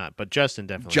know he's not. But Justin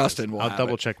definitely. Justin is. will I'll have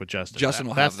double it. check with Justin. Justin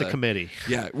will That's have the the- committee.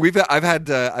 Yeah, I've had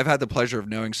the pleasure of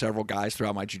knowing several guys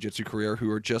throughout my jiu-jitsu career who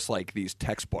are just like these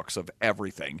textbooks of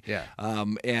everything. Yeah.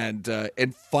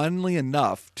 And funnily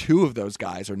enough, two of those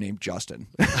guys are named Justin.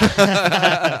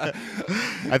 I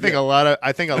think a lot of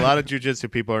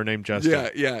jujitsu people are named Justin.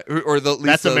 Yeah. Or the at least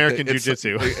That's the- American it's-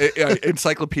 Jiu-Jitsu.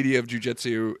 Encyclopedia of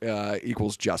Jiu-Jitsu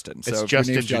equals Justin. So It's if your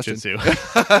Justin name's Justin-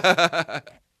 Jiu-Jitsu.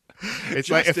 It's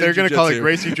like if Justin they're going to call it Jiu-Jitsu.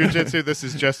 Gracie Jiu-Jitsu, this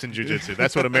is Justin Jiu-Jitsu.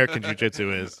 That's what American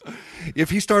Jiu-Jitsu is.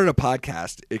 If he started a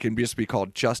podcast, it can just be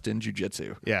called Justin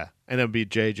Jiu-Jitsu. Yeah, and it'll be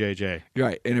JJJ.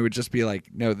 Right, and it would just be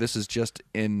like, no, this is just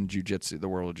in jiu-jitsu, the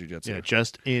world of jiu-jitsu. Yeah,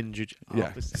 just in Jiu-Jitsu.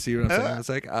 Yeah. See what I'm saying? It's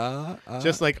like,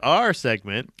 Just like our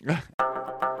segment.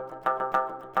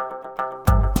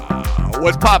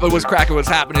 what's poppin', what's cracking, what's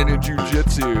happening in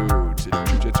jiu-jitsu?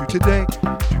 Jiu-jitsu today.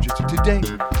 Jiu-jitsu today.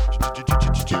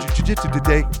 Jiu-jitsu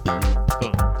today.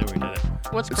 Boom, there we did it.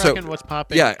 What's cracking? What's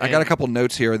popping? Yeah, I got a and- couple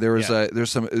notes here. There's Yeah.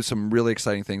 there's some really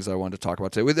exciting things that I wanted to talk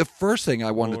about today. The first thing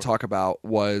I wanted to talk about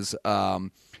was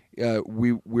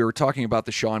we were talking about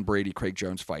the Sean Brady Craig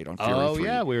Jones fight on Fury Oh 3.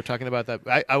 yeah, we were talking about that.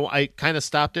 I kind of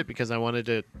stopped it because I wanted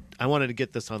to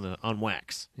get this on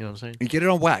wax. You know what I'm saying? You get it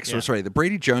on wax. So Yeah. sorry, the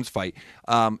Brady Jones fight.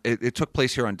 It took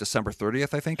place here on December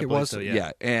 30th, I think it believe was. so,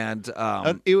 yeah. And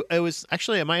It was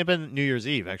actually it might have been New Year's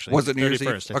Eve. Actually, was it New Year's Eve?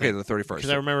 31st, I Okay, think. the 31st.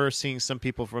 Because I remember seeing some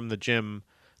people from the gym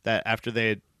that after they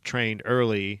had trained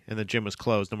early and the gym was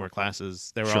closed, no more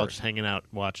classes, they were all Sure. just hanging out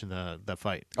watching the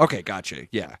fight. Okay, gotcha.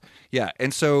 Yeah.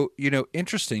 And so,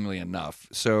 interestingly enough,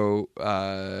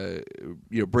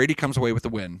 Brady comes away with the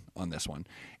win on this one,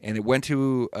 and it went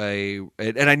to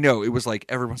and I know it was like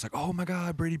everyone's like, oh my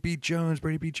God, Brady beat Jones.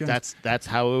 That's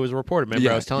how it was reported.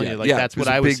 Remember, I was telling you, like that's it was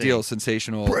what a I was big saying. deal,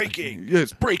 sensational Breaking.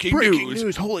 Yes, breaking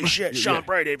news. Holy shit! Sean Yeah.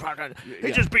 Brady, fucking,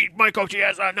 he just beat Michael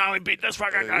Chiesa. Now he beat this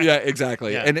fucking guy. Yeah,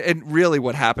 exactly. Yeah. And really,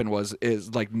 what happened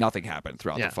is like nothing happened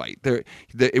throughout Yeah. the fight.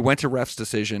 It went to ref's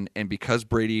decision, and because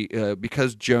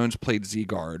because Jones played Z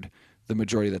guard the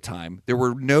majority of the time, there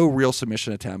were no real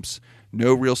submission attempts,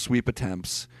 no real sweep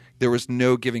attempts. There was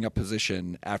no giving up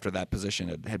position after that position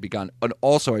had begun. And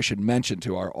also, I should mention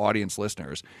to our audience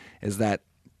listeners is that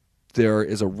there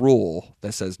is a rule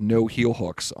that says no heel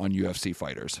hooks on UFC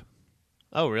fighters.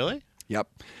 Oh, really? Yep.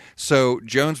 So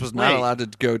Jones was not Wait. allowed to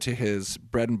go to his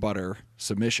bread and butter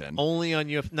submission. Only on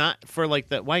UFC, not for like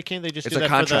that. Why can't they just It's do a that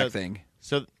contract for the thing.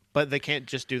 So, but they can't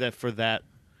just do that for that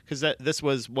because this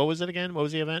was what was it again? What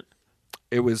was the event?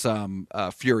 It was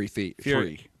Fury 3.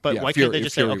 But Yeah, why Fury- can't they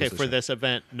just say Fury okay was the for show. this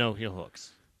event, no heel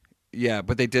hooks? Yeah,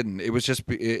 but they didn't. It was just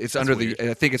it's under weird.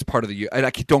 the. I think it's part of the. And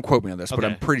don't quote me on this, but Okay.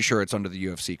 I'm pretty sure it's under the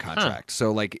UFC contract.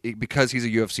 So like because he's a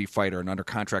UFC fighter and under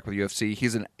contract with UFC,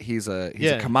 he's a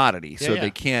Yeah. commodity. So Yeah, yeah.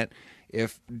 they can't.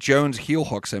 If Jones heel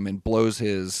hooks him and blows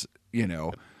his,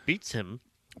 Beats him.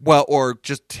 well, or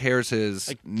just tears his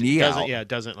Like knee doesn't out.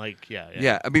 doesn't like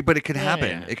Yeah, I mean, but it could happen.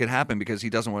 yeah. It could happen because he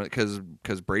doesn't want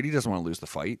because Brady doesn't want to lose the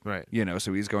fight, Right.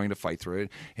 So he's going to fight through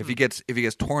it. If he gets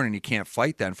torn and he can't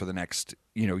fight then for the next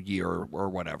year or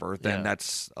whatever, then Yeah.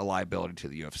 that's a liability to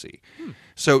the UFC.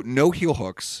 So no heel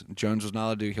hooks. Jones was not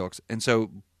allowed to do heel hooks, and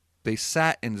so they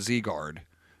sat in Z guard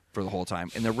for the whole time,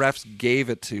 and the refs gave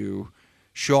it to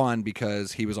Sean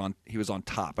because he was on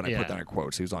top, and I Yeah. put that in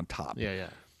quotes. He was on top. Yeah.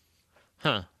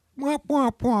 Huh. Wah,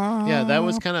 wah, wah. Yeah, that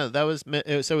was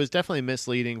so it was definitely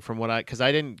misleading from what because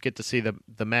I didn't get to see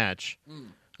the match,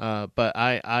 but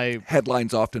I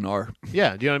Headlines often are.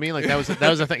 yeah, do you know what I mean? Like that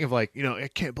was a thing of like I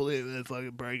can't believe that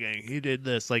fucking breaking he did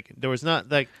this. Like there was not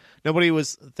like nobody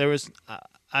was there was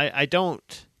I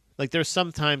don't like there's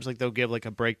sometimes like they'll give like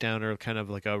a breakdown or kind of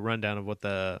like a rundown of what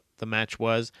the match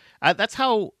was. That's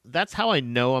how I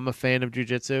know I'm a fan of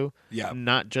jiu-jitsu. Yeah.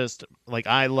 Not just like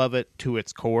I love it to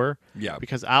its core. Yeah.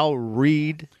 Because I'll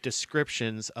read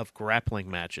descriptions of grappling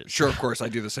matches. Sure, of course, I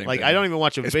do the same Like thing. I don't even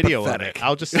watch a It's video pathetic. of it.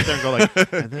 I'll just sit there and go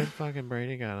like, and then fucking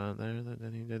Brady got on there,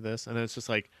 then he did this, and it's just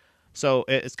like, So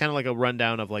it's kind of like a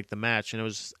rundown of like the match,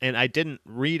 and I didn't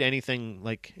read anything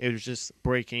like it was just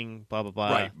breaking, blah blah blah.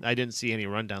 Right. I didn't see any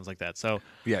rundowns like that. So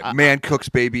Yeah, man cooks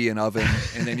baby in oven,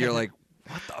 and then you're like,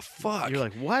 what the fuck? you're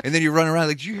like, what? And then you run around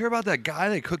like, did you hear about that guy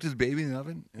that cooked his baby in the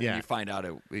oven? And Yeah. then you find out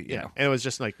it. You know. And it was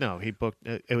just like, no, he booked.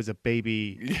 It was a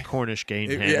baby Cornish game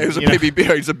hen. It was a you know? baby.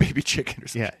 It was a baby chicken or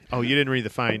something. Yeah. Oh, you didn't read the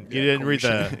fine. You Yeah, didn't read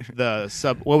Cornish. the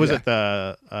sub. What was Yeah. it?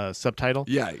 The subtitle.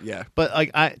 Yeah, yeah. But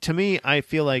like, to me, I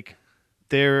feel like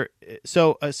there.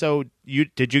 So you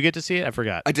did you get to see it? I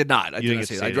forgot. I did not. I You didn't didn't get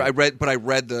see to it. see it I read, but I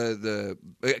read the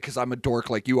because I'm a dork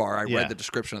like you are. I Yeah. read the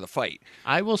description of the fight.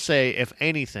 I will say, if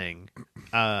anything,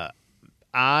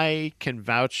 I can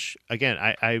vouch. Again,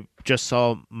 I just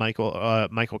saw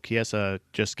Michael Chiesa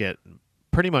just get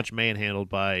pretty much manhandled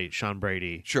by Sean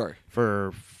Brady Sure,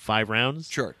 for 5 rounds.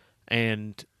 sure.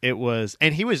 And he was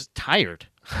tired.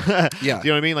 Yeah. Do you know what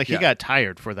I mean? Like he Yeah. got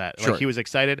tired for that. Sure. Like he was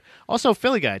excited. Also,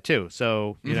 Philly guy too.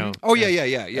 So you know. Oh yeah.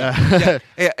 Yeah. Yeah,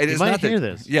 it You is might not hear to,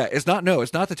 this. Yeah, it's not. No,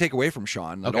 it's not to take away from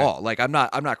Sean at Okay. all. Like I'm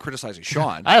not criticizing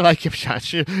Sean. I like him, Sean.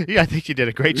 I think you did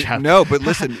a great job. No, but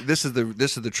listen, this is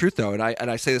the truth though, and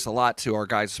I say this a lot to our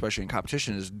guys, especially in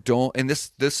competition, is don't. And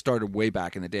this started way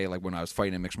back in the day, like when I was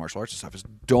fighting in mixed martial arts and stuff. Is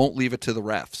don't leave it to the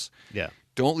refs. Yeah.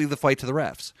 Don't leave the fight to the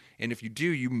refs. And if you do,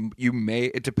 you may,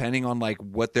 depending on like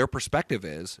what their perspective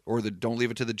is, or don't leave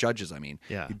it to the judges. I mean,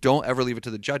 Yeah. you don't ever leave it to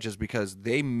the judges because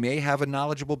they may have a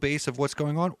knowledgeable base of what's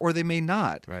going on, or they may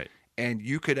not. Right. And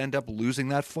you could end up losing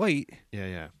that fight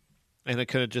Yeah. And it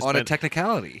could have just on been a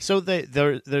technicality. So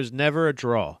there's never a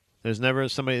draw. There's never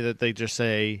somebody that they just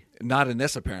say Not in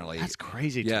this, apparently. that's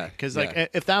crazy. Yeah, Because yeah. like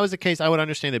if that was the case, I would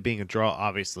understand it being a draw,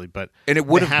 obviously. But And it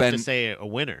would they have to been- say a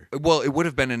winner. Well, it would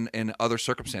have been in other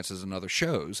circumstances and other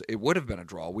shows. It would have been a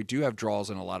draw. We do have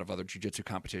draws in a lot of other jiu-jitsu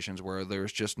competitions where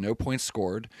there's just no points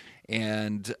scored,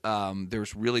 and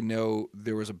there's really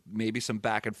there was maybe some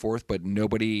back and forth, but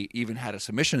nobody even had a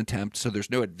submission attempt, so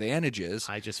there's no advantages.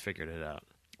 I just figured it out.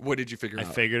 What did you figure I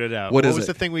out? figured it out. What is was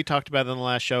it? the thing we talked about in the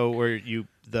last show where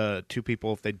the two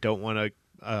people, if they don't want to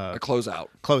A closeout.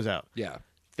 close out, Yeah.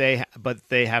 but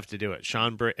they have to do it.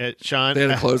 Sean, They had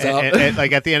to close and- out? and,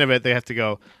 like at the end of it, they have to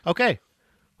go. Okay,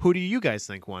 who do you guys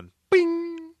think won?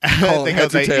 Bing. Call They it go,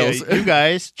 heads or yeah, tails. you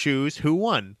guys choose who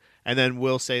won, and then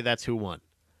we'll say that's who won.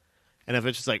 And if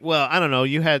it's just like, well, I don't know,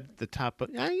 you had the top, but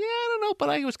yeah, I don't know, but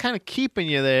I was kind of keeping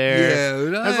you there.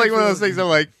 Yeah, That's like one of those things. I'm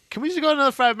like, can we just go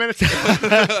another 5 minutes? Just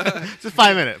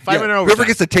 5 minutes, 5 minute overtime. Whoever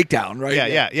gets the takedown,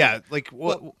 right? Yeah. Like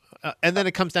what? And then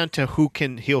it comes down to who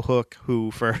can heel hook who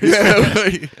first. Yeah,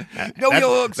 right. No that's, heel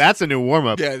hooks. That's a new warm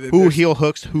up. Yeah, who there's- heel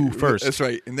hooks who first? That's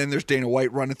right. And then there's Dana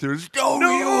White running through. No No!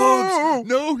 heel hooks.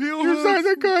 No heel You hooks. signed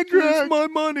the contract. Where's my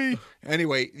money?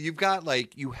 Anyway,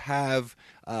 you have,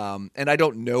 and I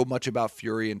don't know much about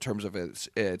Fury in terms of its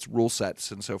rule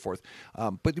sets and so forth.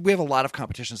 But we have a lot of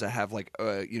competitions that have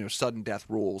sudden death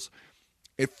rules.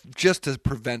 Just to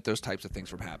prevent those types of things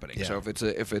from happening. Yeah. So if it's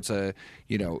a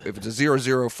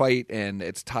 0-0 fight and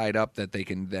it's tied up, that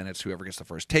then it's whoever gets the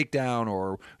first takedown,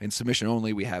 or in submission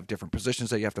only, we have different positions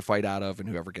that you have to fight out of, and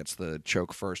whoever gets the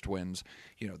choke first wins.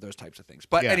 Those types of things.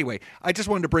 But Yeah. anyway, I just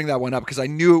wanted to bring that one up because I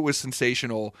knew it was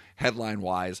sensational headline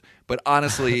wise, but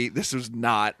honestly, this was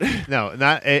not. No,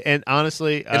 not. And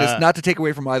honestly, And it's not to take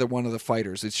away from either one of the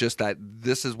fighters. It's just that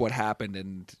this is what happened,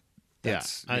 and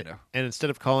that's And instead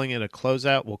of calling it a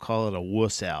closeout, we'll call it a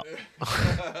wuss out.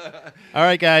 All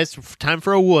right, guys, time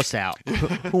for a wuss out.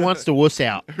 Who wants to wuss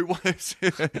out? Who was?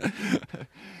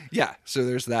 Yeah, so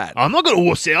there's that. I'm not going to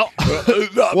wuss out. Well,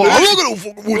 I'm not gonna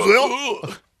fucking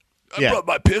wuss out. I Yeah. brought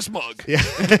my piss mug. Yeah.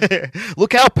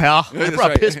 Look out, pal. I That's brought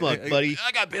right. piss mug, buddy.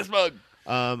 I got piss mug.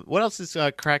 What else is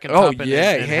cracking? Oh popping,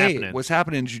 yeah, and hey, happening? what's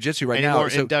happening in jiu-jitsu right Any now? more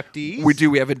inductees? We do.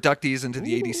 We have inductees into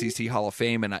the ADCC Hall of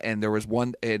Fame, and there was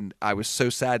one, and I was so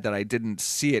sad that I didn't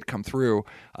see it come through.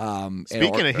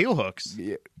 Speaking of heel hooks,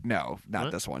 Yeah, no, not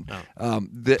What? this one. Oh.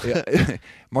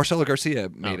 Marcelo Garcia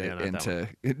made yeah, it not that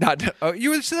into not. Oh,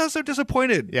 you were so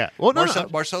disappointed. Yeah. Well, no, no.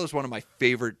 Marcelo is one of my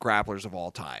favorite grapplers of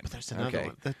all time. there's another Okay.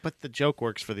 one. But the joke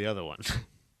works for the other one.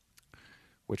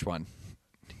 Which one?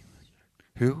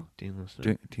 Who? Dean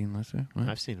Lister. Dean Lister. What?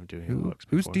 I've seen him do heel hooks.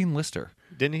 Who's before. Dean Lister?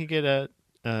 Didn't he get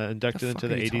inducted into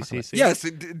the Fuck are you talking about? ADCC? Yes,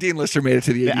 Dean Lister made it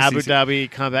to the The ADCC. Abu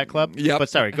Dhabi Combat Club. Yep. But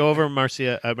sorry, go over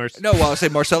Marcia. No, well, I'll say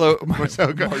Marcelo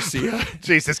Marcia.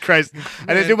 Jesus Christ! I didn't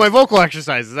Man. do my vocal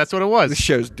exercises. That's what it This was.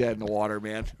 show's dead in the water,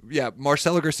 man. Yeah,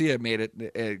 Marcelo Garcia made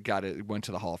it, went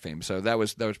to the Hall of Fame, so that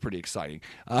was pretty exciting.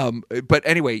 But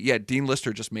anyway, yeah, Dean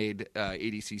Lister just made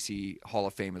ADCC Hall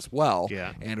of Fame as well.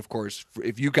 Yeah. And of course,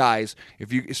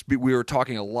 we were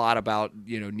talking a lot about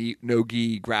no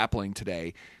gi grappling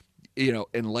today,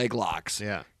 and leg locks.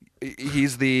 Yeah.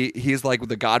 he's like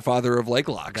the godfather of leg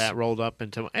locks. That rolled up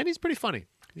into, and he's pretty funny.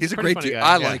 He's a pretty great funny dude.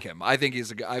 guy. I like him. I think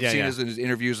he's. I've seen his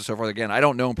interviews and so forth. Again, I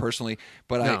don't know him personally,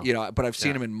 but but I've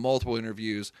seen him in multiple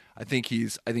interviews. I think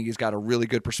he's got a really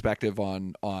good perspective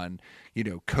on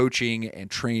coaching and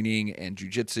training and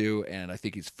jiu-jitsu, and I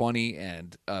think he's funny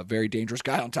and a very dangerous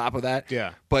guy on top of that.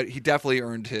 Yeah. But he definitely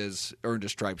earned his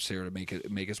stripes here to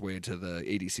make his way into the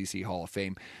ADCC Hall of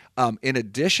Fame. In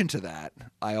addition to that,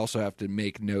 I also have to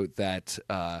make note that.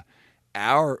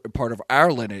 Our part of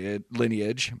our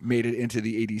lineage made it into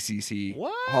the ADCC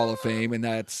Hall of Fame, and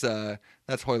that's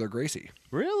Royler Gracie.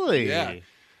 Really? Yeah.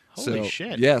 Holy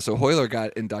shit! Yeah, so Royler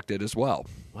got inducted as well.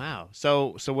 Wow.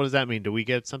 So what does that mean? Do we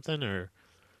get something, or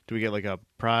do we get like a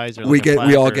prize? Or We get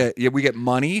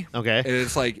money. Okay. And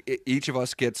it's like each of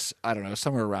us gets, I don't know,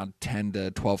 somewhere around $10,000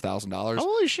 to $12,000.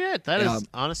 Holy shit! That is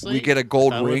honestly. We get a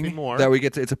gold that would be ring more. that we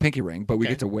get. It's a pinky ring, but we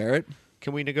get to wear it.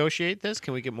 Can we negotiate this?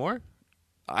 Can we get more?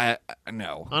 I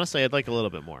no. Honestly, I'd like a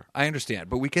little bit more. I understand,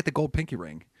 but we get the gold pinky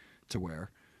ring to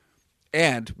wear.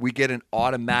 And we get an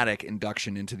automatic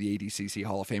induction into the ADCC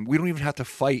Hall of Fame. We don't even have to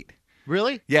fight.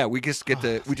 Really? Yeah, we just get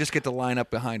to line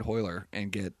up behind Royler and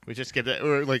get. We just get that,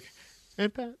 or like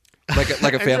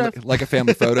like a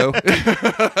family photo.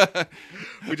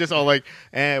 We just all like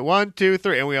 1, 2,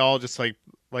 3, and we all just like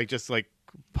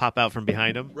pop out from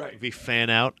behind him. Right. We fan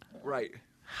out. Right.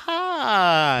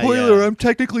 Hi, Royler, I'm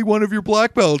technically one of your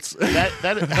black belts.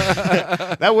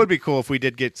 That would be cool if we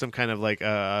did get some kind of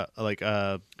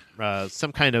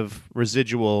some kind of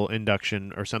residual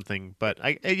induction or something. But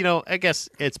I guess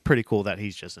it's pretty cool that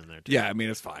he's just in there too. Yeah, I mean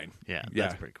it's fine. Yeah,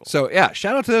 that's pretty cool. So yeah,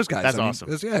 shout out to those guys. That's awesome.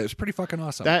 It's pretty fucking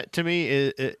awesome. That to me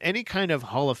is any kind of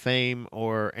Hall of Fame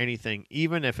or anything,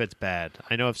 even if it's bad.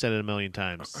 I know I've said it a million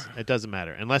times. It doesn't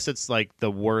matter unless it's like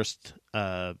the worst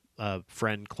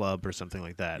friend club or something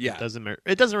like that. Yeah. It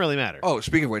doesn't really matter. Oh,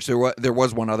 speaking of which, there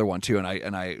was one other one too, and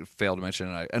I failed to mention,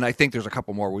 and I think there's a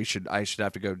couple more. I should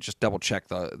have to go just double check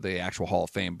the actual Hall of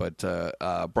Fame, but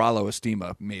Bralo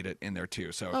Estima made it in there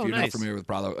too. So if you're not familiar with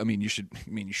Bralo,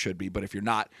 you should be, but if you're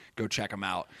not, go check them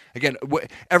out. Again,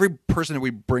 every person that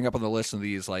we bring up on the list of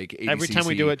these like ADCC, every time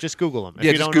we do it, just Google them.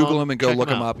 If just Google them and go look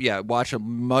them up. Yeah, watch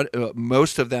them.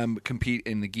 Most of them compete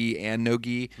in the gi and no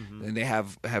gi, and they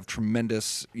have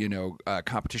tremendous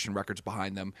competition records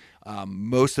behind them.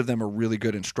 Most of them are really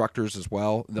good instructors as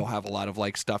well. They'll have a lot of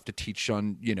like stuff to teach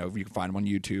on. You can find them on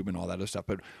YouTube and all that other stuff.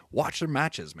 But watch their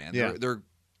matches, man. Yeah. They're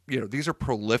these are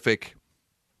prolific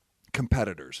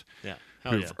competitors. Yeah,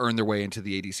 who've earned their way into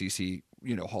the ADCC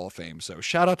Hall of Fame. So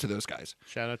shout out to those guys.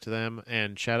 Shout out to them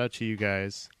and shout out to you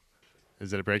guys.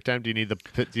 Is it a break time? Do you need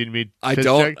I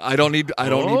don't need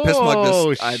piss mug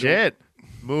this. Oh shit!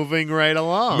 Moving right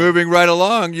along.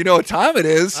 You know what time it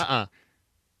is?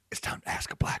 It's time to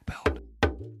ask a black belt.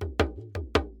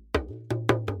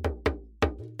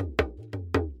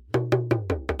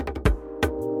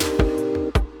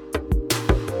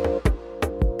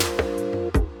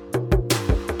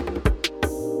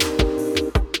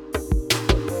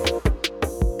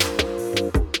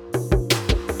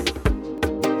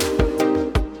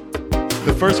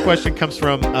 The first question comes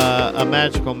from a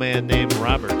magical man named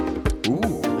Robert.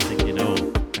 Ooh. I think you know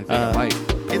him. I think I might.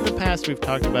 In the past, we've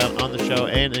talked about on the show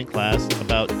and in class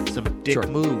about some dick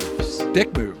moves.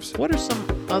 Dick moves. What are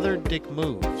some other dick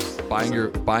moves? Buying your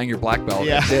black belt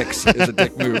Yeah. at Dick's is a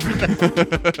dick move.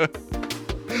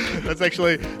 That's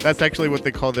actually what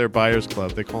they call their buyers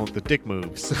club. They call it the dick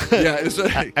moves.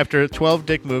 Yeah. After 12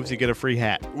 dick moves, you get a free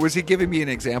hat. Was he giving me an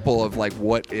example of like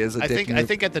what is a dick move? I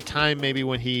think at the time, maybe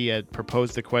when he had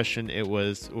proposed the question, it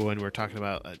was when we were talking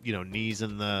about knees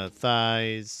in the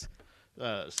thighs.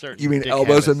 Certain. You mean dick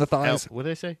elbows habits. in the thighs? What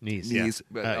did I say? Knees.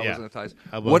 But elbows in the thighs.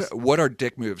 Elbows. What are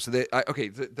dick moves?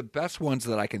 The best ones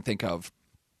that I can think of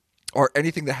are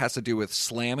anything that has to do with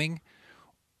slamming,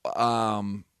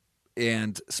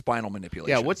 and spinal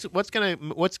manipulation. Yeah, what's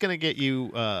gonna get you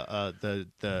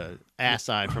the ass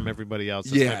side from everybody else?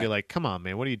 It's Yeah. gonna be like, come on,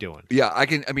 man, what are you doing? Yeah, I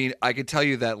can tell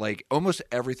you that like almost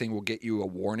everything will get you a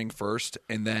warning first,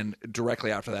 and then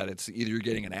directly after that, it's either you're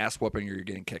getting an ass whooping or you're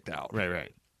getting kicked out.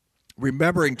 Right.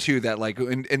 Remembering too that like,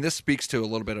 and this speaks to a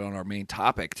little bit on our main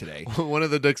topic today. One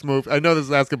of the dick moves. I know this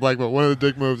is asking black, but one of the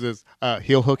dick moves is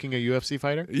heel hooking a UFC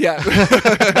fighter. Yeah,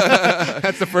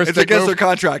 That's the first. It's dick against move. their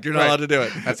contract. You're not allowed to do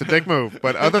it. That's a dick move.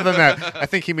 But other than that, I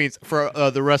think he means for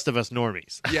the rest of us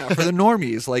normies. Yeah, for the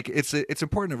normies, like it's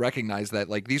important to recognize that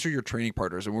like these are your training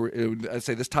partners, and I'd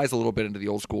say this ties a little bit into the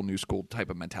old school, new school type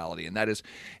of mentality, and that is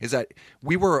that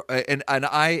we were, and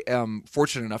I am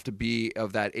fortunate enough to be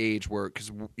of that age where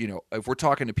because if we're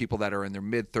talking to people that are in their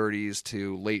mid 30s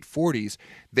to late 40s,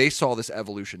 they saw this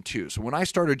evolution too. So when I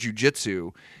started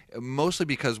jiu-jitsu, mostly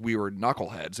because we were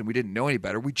knuckleheads and we didn't know any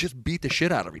better, we just beat the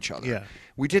shit out of each other. Yeah.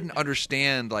 We didn't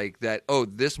understand like that, oh,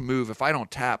 this move, if I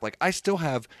don't tap, like I still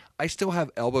have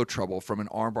elbow trouble from an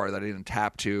armbar that I didn't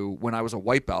tap to when I was a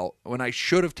white belt when I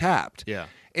should have tapped. Yeah.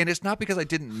 And it's not because I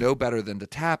didn't know better than to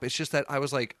tap. It's just that I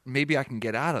was like, maybe I can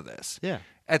get out of this. Yeah.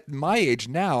 At my age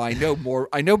now, I know more.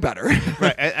 I know better.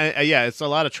 Right. Yeah, it's a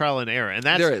lot of trial and error, and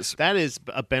that is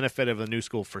a benefit of the new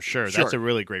school for sure. Sure. That's a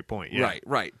really great point. Yeah.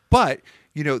 Right. But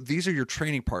these are your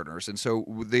training partners, and so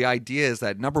the idea is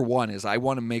that number one is I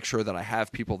want to make sure that I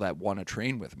have people that want to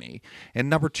train with me, and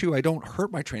number two, I don't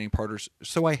hurt my training partners,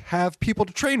 so I have people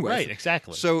to train with. Right.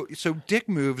 Exactly. So dick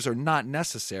moves are not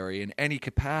necessary in any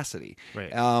capacity.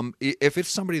 Right. If it's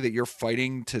somebody that you're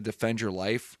fighting to defend your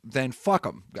life, then fuck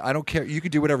them. I don't care. You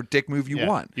can do whatever dick move you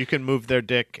want. You can move their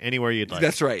dick anywhere you'd like.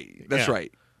 That's right. That's Yeah.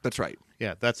 right. That's right.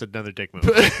 Yeah, that's another dick move.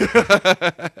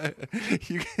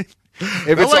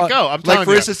 If They'll let go, I'm like telling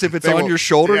for you. instance, if it's They on will- your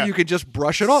shoulder, yeah. you can just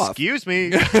brush it off. Excuse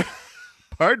me.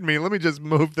 Pardon me. Let me just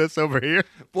move this over here.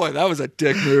 Boy, that was a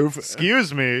dick move.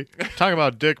 Excuse me. Talk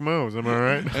about dick moves. Am I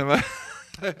right? Am I-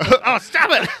 Oh, stop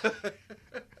it!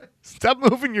 Stop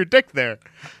moving your dick there.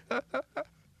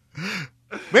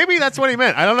 Maybe that's what he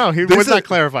meant. I don't know. He was not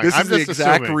clarifying. This I'm is the just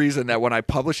exact assuming. reason that when I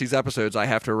publish these episodes, I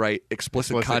have to write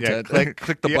explicit Explicit, yeah. content.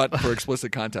 Click the Yeah. button for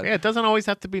explicit content. Yeah, it doesn't always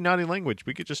have to be naughty language.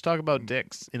 We could just talk about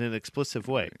dicks in an explicit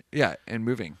way. Yeah, and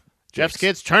moving. Jeff's Dicks.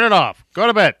 kids, turn it off. Go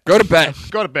to bed. Go to bed.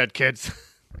 Go to bed, kids.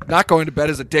 Not going to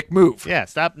bed is a dick move. Yeah,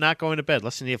 stop not going to bed.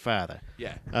 Listen to your father.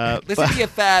 Yeah. Listen to your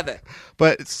father.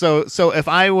 But so if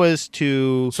I was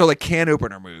to So like can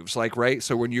opener moves, like right.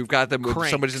 So when you've got them, with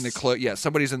Cranks. somebody's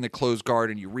in the closed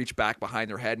guard, and you reach back behind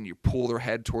their head and you pull their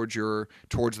head towards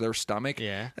their stomach.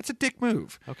 Yeah. That's a dick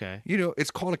move. Okay.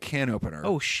 It's called a can opener.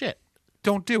 Oh shit.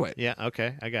 Don't do it. Yeah,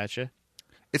 okay. I gotcha.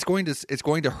 It's going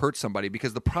to hurt somebody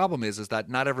because the problem is that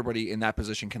not everybody in that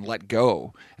position can let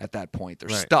go at that point. They're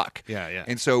Right. stuck. Yeah.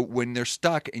 And so when they're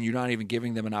stuck and you're not even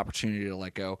giving them an opportunity to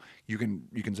let go, you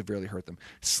can severely hurt them.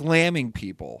 Slamming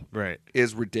people Right.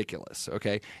 is ridiculous.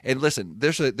 Okay. And listen,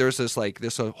 there's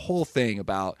a whole thing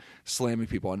about slamming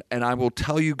people, and I will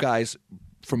tell you guys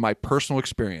from my personal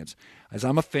experience, as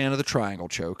I'm a fan of the triangle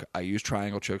choke, I use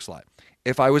triangle chokes a lot.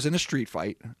 If I was in a street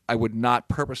fight, I would not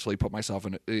purposely put myself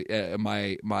in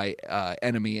my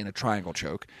enemy in a triangle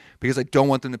choke because I don't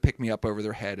want them to pick me up over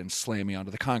their head and slam me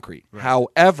onto the concrete. Right.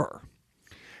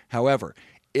 However,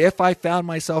 if I found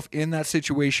myself in that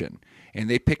situation and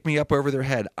they pick me up over their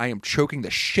head, I am choking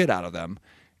the shit out of them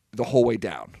the whole way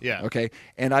down. Yeah. Okay.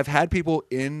 And I've had people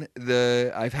on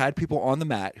the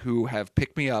mat who have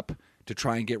picked me up to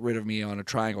try and get rid of me on a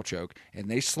triangle choke, and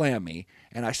they slammed me,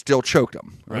 and I still choked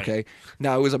them. Right. Okay.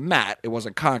 Now it was a mat; it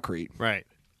wasn't concrete. Right.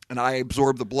 And I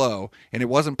absorbed the blow, and it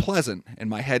wasn't pleasant. And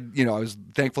my head,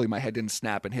 thankfully my head didn't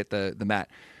snap and hit the mat.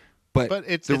 But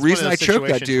it's the one reason of I those choked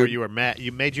that situations dude, where you were mad.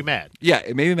 You made you mad. yeah,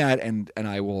 it made me mad, and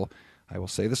I will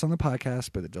say this on the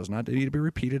podcast, but it does not need to be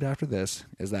repeated after this,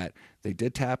 is that they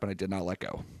did tap and I did not let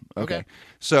go. Okay.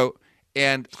 So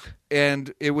and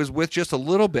it was with just a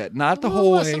little bit, not the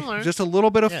whole way, just a little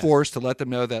bit of force to let them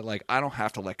know that like I don't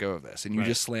have to let go of this, and you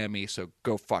just slam me, so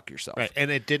go fuck yourself. Right.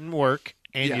 And it didn't work,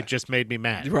 and Yeah. you just made me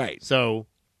mad. Right. So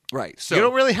Right. So you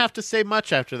don't really have to say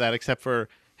much after that, except for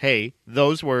hey,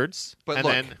 those words, But and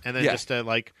look, then yeah. just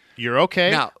like you're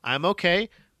okay. Now- I'm okay.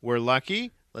 We're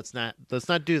lucky. Let's not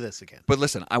do this again. But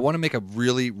listen, I want to make a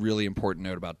really, really important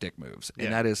note about dick moves, and Yeah.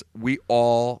 that is we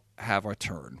all have our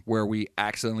turn where we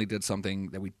accidentally did something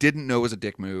that we didn't know was a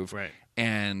dick move, Right.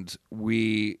 and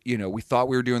we thought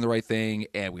we were doing the right thing,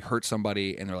 and we hurt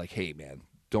somebody, and they're like, "Hey, man,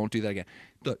 don't do that again."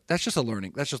 Look, that's just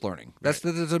learning. That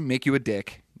doesn't make you a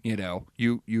dick.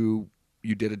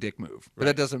 You did a dick move, but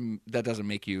Right. that doesn't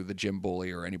make you the gym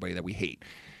bully or anybody that we hate.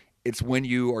 It's when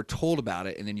you are told about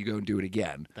it and then you go and do it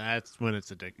again. That's when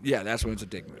it's a dick. Yeah, that's when it's a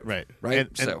dick move. Right. Right.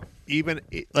 And So even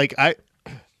like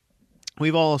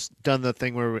we've all done the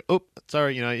thing where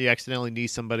sorry, you accidentally knee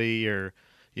somebody or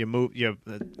you move,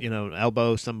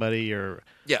 elbow somebody or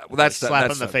yeah, well, that's slap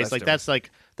that's on the face. different.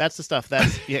 That's the stuff.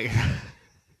 That's yeah.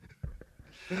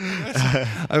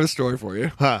 I have a story for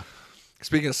you. Huh.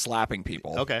 Speaking of slapping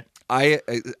people, Okay.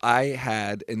 I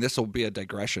had, and this will be a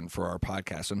digression for our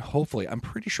podcast, and hopefully, I'm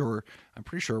pretty sure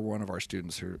one of our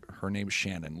students, her name is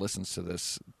Shannon, listens to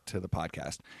the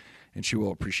podcast, and she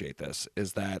will appreciate this.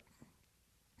 Is that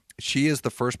she is the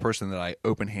first person that I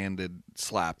open-handed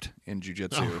slapped in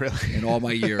jiu-jitsu Oh, really? in all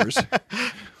my years.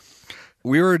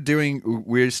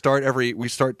 we start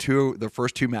the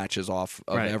first two matches off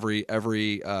of Right.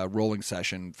 every rolling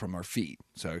session from our feet.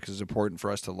 So because it's important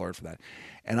for us to learn from that.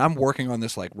 And I'm working on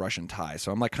this like Russian tie.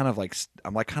 So I'm kind of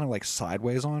like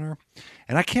sideways on her.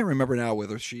 And I can't remember now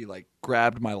whether she like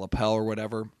grabbed my lapel or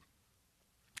whatever.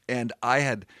 And I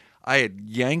had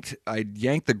yanked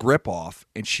the grip off,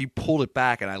 and she pulled it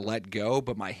back, and I let go.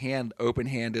 But my hand,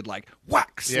 open-handed, like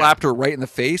whack, slapped her right in the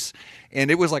face,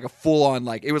 and it was like a full-on,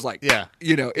 like it was like,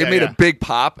 it made a big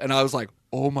pop, and I was like,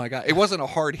 oh my god, it wasn't a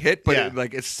hard hit, but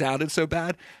it sounded so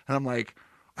bad, and I'm like,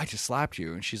 I just slapped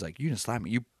you, and she's like, you didn't slap me,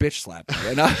 you bitch slapped me,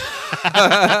 and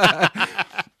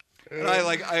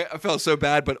I felt so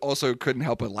bad, but also couldn't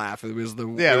help but laugh. It was like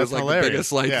hilarious.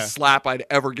 the biggest slap I'd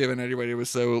ever given anybody. It was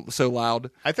so loud.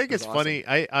 I think it's awesome. funny.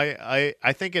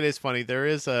 I think it is funny. There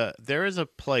is a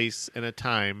place and a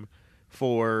time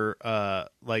for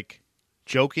like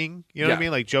joking. You know what I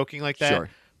mean? Like joking like that. Sure.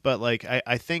 But like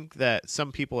I think that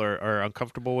some people are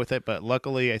uncomfortable with it. But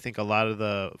luckily, I think a lot of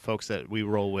the folks that we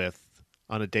roll with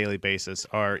on a daily basis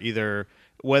are either,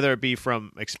 whether it be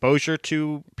from exposure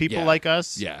to people like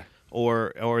us,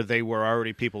 or they were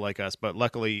already people like us. But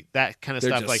luckily, that kind of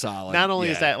They're stuff, just like, solid. not only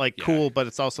is that like cool, but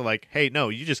it's also like, hey, no,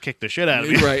 you just kicked the shit out of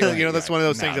me. Right, You know, that's one of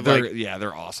those things of they're, like,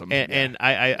 they're awesome. and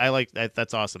I like that.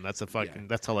 That's awesome. That's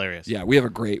that's hilarious. Yeah, we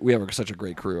have such a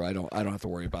great crew. I don't have to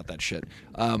worry about that shit.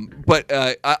 But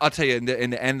I'll tell you, in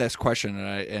the end, this question,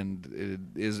 and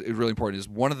it is really important, is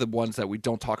one of the ones that we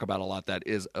don't talk about a lot. That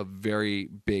is a very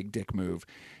big dick move.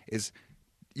 Is,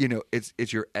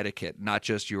 it's your etiquette, not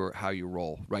just how you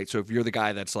roll, right? So if you're the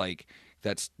guy that's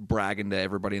bragging to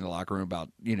everybody in the locker room about,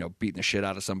 beating the shit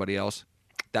out of somebody else,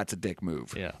 that's a dick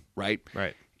move. Yeah. Right?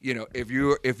 Right. If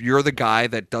you're the guy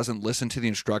that doesn't listen to the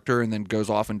instructor and then goes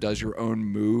off and does your own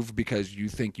move because you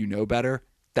think you know better,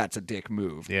 that's a dick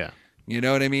move. Yeah. You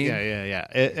know what I mean? Yeah.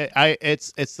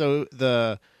 It's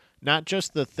the not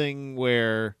just the thing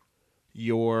where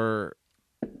you're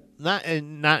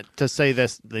not to say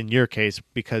this in your case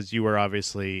because you were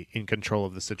obviously in control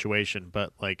of the situation,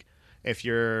 but like if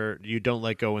you don't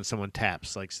let go when someone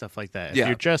taps, like stuff like that.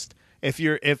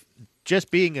 If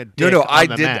just being a dick I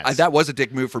the did. mats, That was a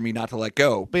dick move for me not to let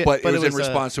go, but it was in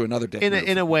response to another dick move.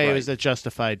 In a way, right. It was a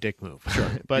justified dick move. Sure,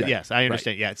 but yes, I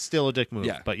understand. Right. Yeah, it's still a dick move.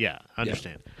 Yeah. But yeah, I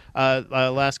understand.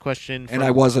 Last question. And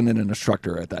I wasn't an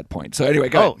instructor at that point. So anyway,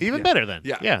 go ahead. Even better then.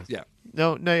 Yeah.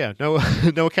 No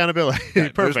accountability.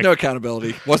 Perfect. There's no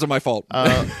accountability. Wasn't my fault.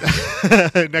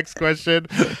 Next question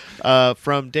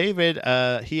from David.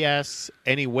 He asks,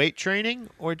 any weight training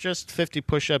or just 50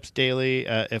 push-ups daily?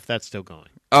 If that's still going.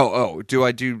 Do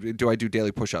I do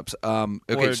daily push-ups? Okay,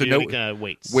 or so do you do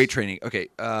weights. Weight training. Okay,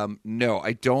 no,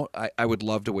 I don't. I would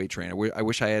love to weight train. I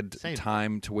wish I had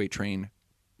time to weight train.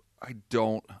 I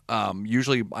don't.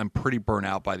 Usually, I'm pretty burnt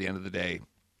out by the end of the day.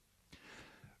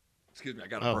 Excuse me, I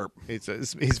got a burp.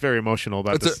 He's very emotional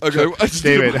about this. Okay,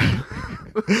 David.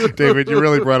 David, you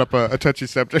really brought up a touchy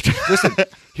subject. Listen,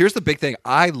 here's the big thing.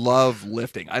 I love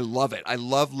lifting. I love it. I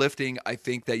love lifting. I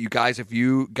think that if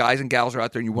you guys and gals are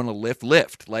out there and you want to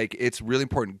lift. Like, it's really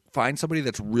important. Find somebody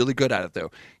that's really good at it, though.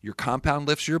 Your compound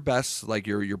lifts are your best, like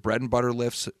your bread and butter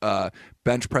lifts,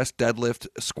 bench press, deadlift,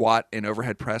 squat, and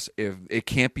overhead press. If it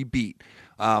can't be beat.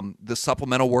 The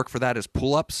supplemental work for that is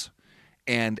pull-ups.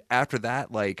 And after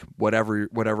that, like whatever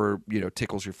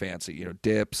tickles your fancy,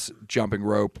 dips, jumping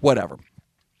rope, whatever.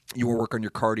 You will work on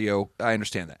your cardio. I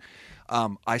understand that.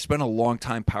 I spent a long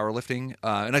time powerlifting,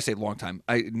 and I say long time,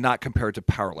 not compared to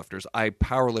powerlifters. I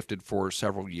powerlifted for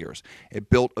several years. It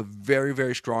built a very,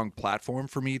 very strong platform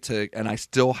for me and I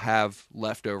still have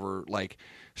leftover like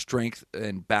strength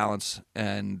and balance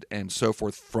and so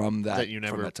forth from that. That you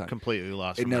never from that time. Completely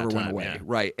lost. It never went away,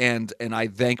 right? And I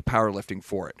thank powerlifting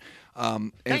for it.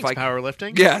 Thanks,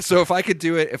 powerlifting. Yeah, so if I could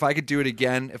do it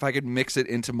again, if I could mix it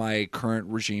into my current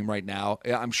regime right now,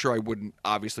 I'm sure I wouldn't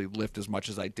obviously lift as much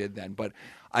as I did then, but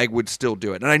I would still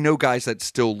do it. And I know guys that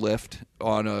still lift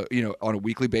on a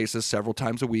weekly basis, several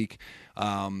times a week.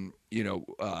 Joe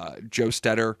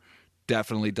Stetter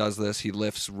definitely does this. He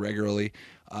lifts regularly.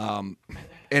 And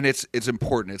it's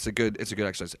important. It's a good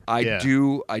exercise. I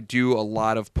do a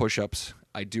lot of push-ups.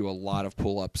 I do a lot of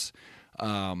pull-ups.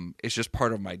 It's just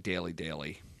part of my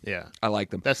daily. Yeah. I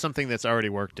like them. That's something that's already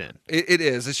worked in. It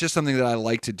is. It's just something that I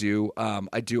like to do.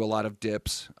 I do a lot of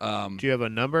dips. Do you have a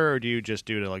number, or do you just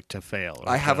do to fail?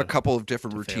 I have a couple of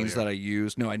different routines failure. that I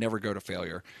use. No, I never go to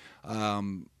failure.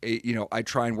 I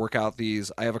try and work out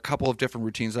these. I have a couple of different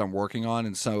routines that I'm working on,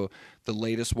 and so the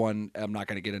latest one, I'm not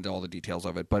going to get into all the details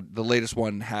of it, but the latest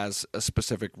one has a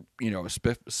specific,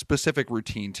 specific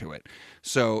routine to it.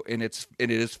 So, and it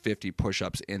is 50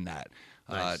 push-ups in that,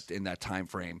 Nice. In that time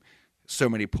frame. so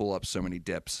many pull-ups, so many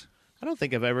dips. I don't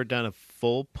think I've ever done a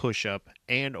full push-up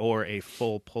and or a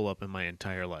full pull-up in my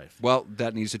entire life. Well,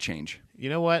 that needs to change. You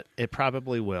know what? It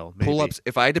probably will. Maybe. Pull-ups,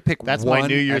 if I had to pick That's one my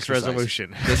New Year's exercise-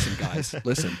 resolution. Listen, guys,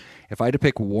 listen. If I had to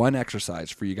pick one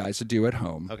exercise for you guys to do at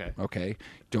home, Okay.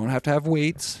 Don't have to have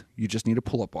weights. You just need a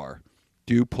pull-up bar.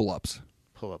 Do pull-ups.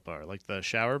 Pull-up bar, like the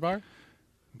shower bar.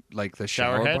 Like the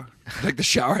Shower shower head? bar. Like the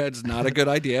shower head's not a good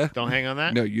idea. Don't hang on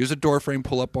that. No, use a door frame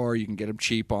pull-up bar. You can get them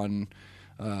cheap on,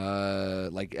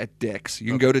 like at Dick's. You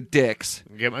can go to Dick's.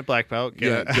 Get my black belt.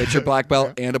 Get your black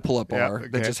belt and a pull-up Yeah, bar okay.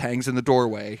 that just hangs in the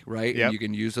doorway, right? Yep. And you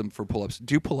can use them for pull-ups.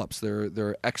 Do pull-ups.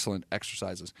 They're excellent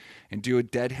exercises. And do a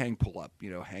dead hang pull-up.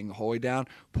 Hang the whole way down,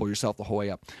 pull yourself the whole way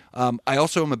up. I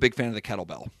also am a big fan of the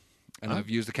kettlebell. And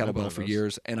I've used the kettlebell for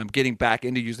years, and I'm getting back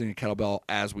into using the kettlebell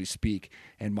as we speak.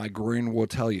 And my groin will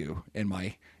tell you, and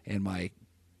my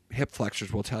hip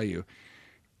flexors will tell you,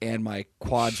 and my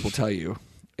quads will tell you,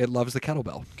 it loves the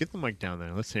kettlebell. Get the mic down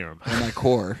there. Let's hear him. And my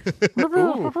core. Leave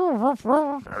us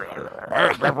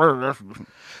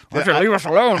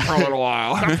alone for a little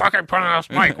while. Stop fucking putting on us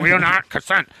mic. We do not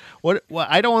consent. What?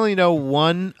 I don't only know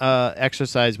one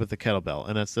exercise with the kettlebell,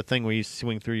 and that's the thing where you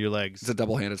swing through your legs. It's a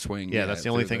double-handed swing. Yeah, that's the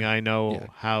only thing I know yeah.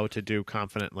 how to do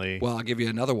confidently. Well, I'll give you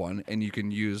another one, and you can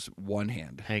use one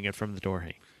hand. Hang it from the door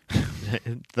hang.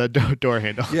 The door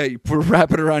handle. Yeah, you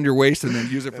wrap it around your waist and then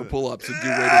use it for pull-ups and do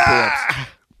weighted pull-ups.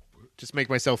 Just make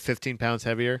myself 15 pounds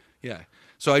heavier. Yeah.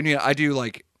 So I do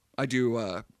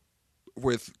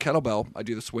with kettlebell, I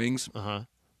do the swings. Uh-huh.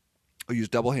 I'll use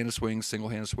double-handed swings,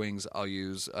 single-handed swings. I'll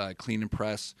use clean and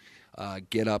press,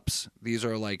 get-ups. These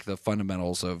are like the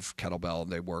fundamentals of kettlebell.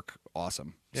 They work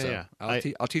awesome. Yeah, so yeah.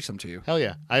 I'll teach them to you. Hell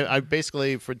yeah! I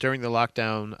basically during the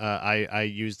lockdown, I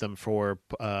used them for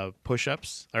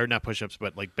push-ups or not push-ups,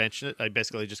 but like bench it. I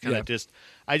basically just kind of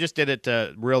I just did it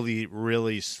really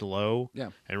really slow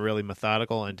and really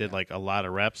methodical, and did like a lot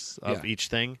of reps of each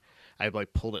thing. I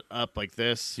like pulled it up like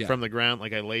this from the ground,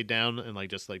 like I laid down and like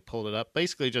just like pulled it up.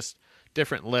 Basically, just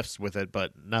different lifts with it,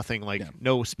 but nothing like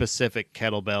no specific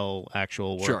kettlebell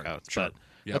actual workouts. Sure. But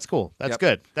that's cool. That's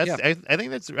good. That's I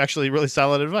think that's actually really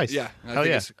solid advice. Yeah, I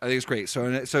think it's great.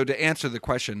 So to answer the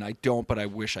question, I don't, but I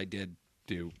wish I did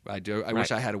do. I do. I wish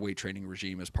I had a weight training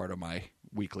regime as part of my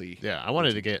weekly. Yeah,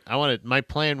 my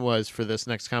plan was for this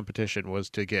next competition was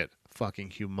to get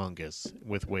fucking humongous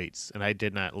with weights, and I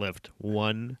did not lift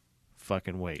one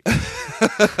fucking weight.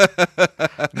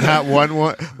 Not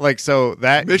one like so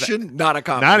that mission not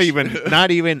accomplished.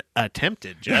 Not even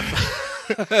attempted, Jeff.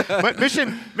 But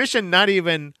mission not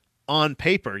even on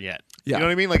paper yet. Yeah. You know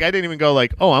what I mean? Like I didn't even go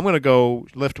like, oh, I'm gonna go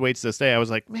lift weights this day. I was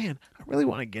like, man, I really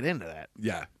want to get into that.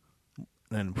 Yeah.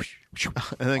 And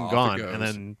then Off gone, it goes. and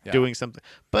then Yeah. doing something.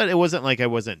 But it wasn't like I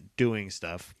wasn't doing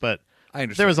stuff. But I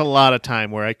understand. there was a lot of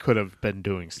time where I could have been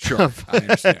doing stuff. I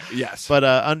understand. Yes. But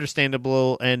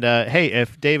understandable. And hey,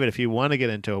 if you want to get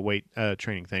into a weight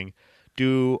training thing,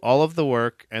 do all of the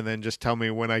work and then just tell me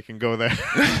when I can go there.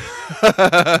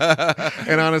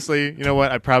 And honestly, you know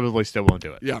what? I probably still won't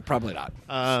do it. Yeah, probably not.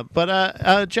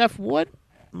 But Jeff, what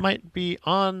might be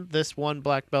on this one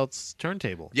black belt's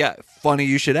turntable? Yeah, funny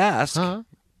you should ask.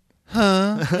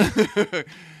 Cool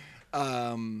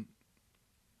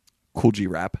G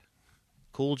Rap.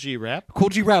 Cool G Rap? Cool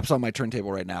G Rap's on my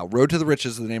turntable right now. Road to the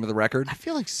Riches is the name of the record. I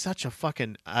feel like such a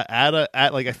fucking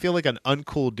I feel like an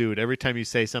uncool dude every time you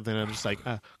say something. I'm just like,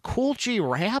 Cool G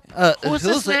Rap? Who's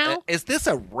this now? Is this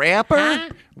a rapper? Huh?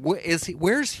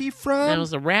 Where's he from? Now,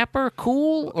 is the rapper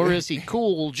cool or is he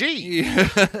Cool G?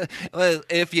 Well,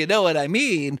 if you know what I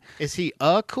mean. Is he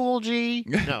a Cool G?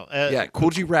 No. Yeah,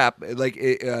 Cool G Rap.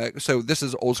 So this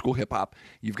is old school hip hop.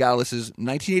 You've got to listen to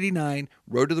 1989,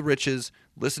 Road to the Riches.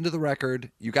 Listen to the record.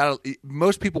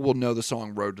 Most people will know the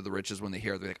song "Road to the Riches" when they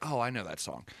hear it. They're like, "Oh, I know that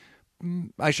song."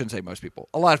 I shouldn't say most people.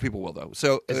 A lot of people will though.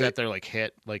 So is that their like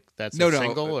hit? Like that's a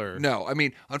single or no? I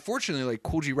mean, unfortunately, like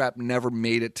Cool G Rap never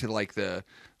made it to the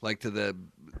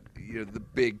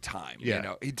big time. Yeah. You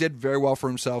know, he did very well for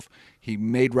himself. He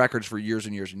made records for years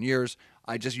and years and years.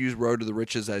 I just use Road to the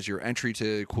Riches as your entry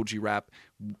to Cool G Rap.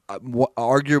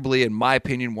 Arguably, in my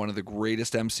opinion, one of the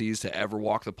greatest MCs to ever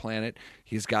walk the planet.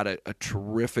 He's got a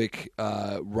terrific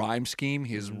rhyme scheme.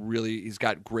 He's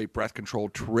got great breath control.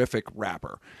 Terrific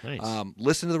rapper. Nice.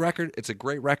 Listen to the record. It's a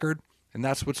great record, and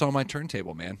that's what's on my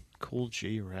turntable, man. Cool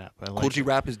G Rap? I like Cool G it.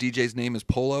 Rap, his DJ's name is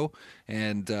Polo,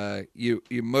 and you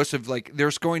most of like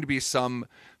there's going to be some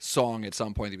song at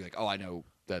some point that be like, oh, I know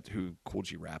who Cool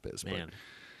G Rap is. Man,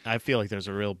 I feel like there's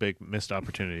a real big missed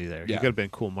opportunity there. Yeah. You could have been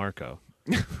Cool Marco.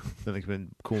 I think it's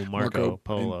been Cool Marco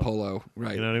Polo. and Polo,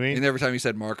 right? You know what I mean? And every time you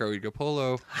said Marco, you'd go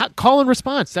Polo. Call and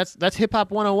response. That's hip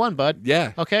hop 101, bud.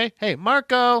 Yeah. Okay. Hey,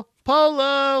 Marco.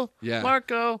 Polo. Yeah.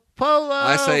 Marco Polo.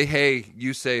 I say hey,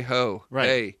 you say ho. Right.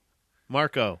 Hey,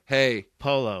 Marco hey.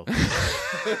 Polo.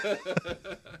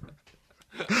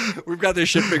 We've got this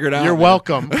shit figured out. You're man.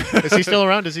 welcome. Is he still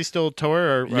around? Does he still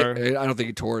tour? Or Yeah, I don't think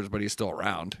he tours, but he's still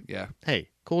around. Yeah. hey,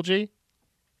 Cool G,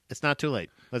 it's not too late.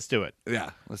 Let's do it.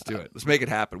 Yeah, let's do it. Let's make it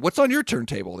happen. What's on your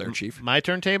turntable there, Chief? My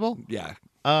turntable? Yeah.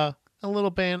 A little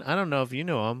band. I don't know if you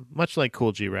know him. Much like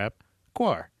Cool G Rap.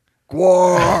 Guar.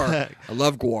 Gwar. I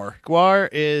love Gwar. Guar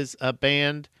is a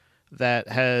band that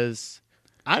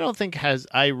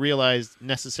I realized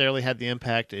necessarily had the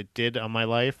impact it did on my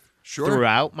life Sure.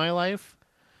 throughout my life.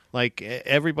 Like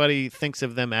everybody thinks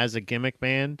of them as a gimmick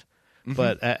band,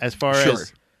 but as far Mm-hmm. Sure.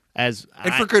 as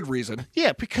And for good reason.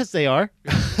 yeah, because they are,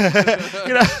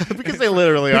 because they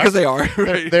literally are. Because they are.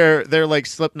 Right? They're like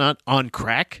Slipknot on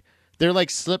crack. They're like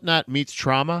Slipknot meets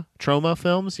trauma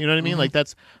films. You know what I mean? Like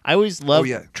I always loved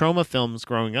yeah. trauma films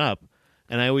growing up,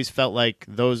 and I always felt like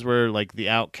those were like the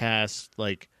outcasts.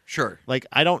 Like Sure.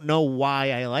 I don't know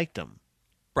why I liked them.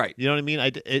 Right. You know what I mean?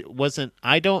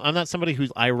 I'm not somebody who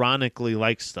ironically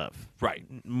likes stuff. Right.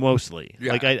 Mostly.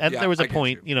 Yeah, There was I a get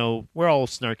point, we're all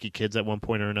snarky kids at one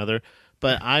point or another,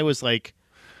 but I was like,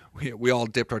 We all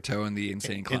dipped our toe in the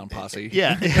Insane Clown Posse.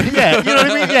 yeah, yeah, you know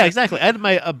what I mean? Yeah, exactly. I had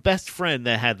a best friend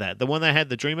that had that. The one that I had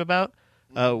the dream about,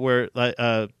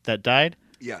 that died.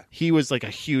 Yeah. He was like a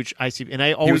huge ICP, and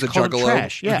I always was a called him juggalo?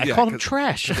 trash. Yeah, I Yeah, called him 'cause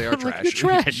trash. They are I'm like, trash.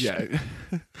 You're trash. Yeah.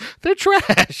 They're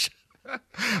trash.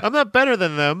 I'm not better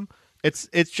than them. It's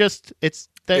just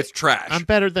that It's trash. I'm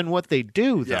better than what they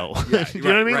do, Yeah, though. yeah, You know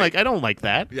what I right, mean? right. Like I don't like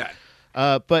that. Yeah.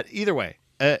 But either way,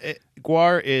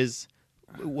 Guar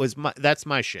that's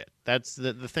my shit. That's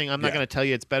the thing. I'm not Yeah. going to tell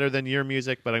you it's better than your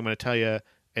music, but I'm going to tell you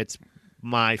it's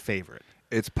my favorite.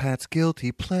 It's Pat's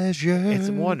guilty pleasure. It's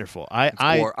wonderful.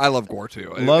 Gwar. I love Gwar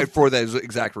too. Love- for those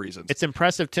exact reasons. It's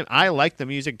impressive. I like the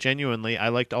music genuinely. I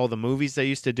liked all the movies they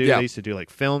used to do. Yeah. They used to do like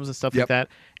films and stuff Yep. like that.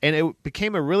 And it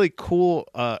became a really cool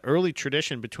early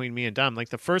tradition between me and Dom. Like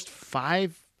the first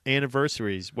 5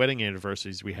 wedding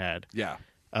anniversaries we had, yeah.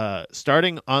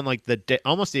 starting on like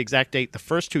almost the exact date. The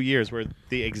first 2 years were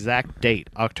the exact date.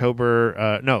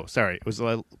 October. No, sorry. It was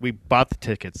we bought the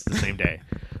tickets the same day,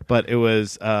 but it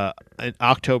was in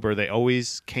October. They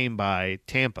always came by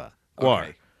Tampa, Guar,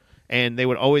 Okay. and they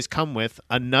would always come with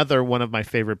another one of my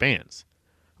favorite bands.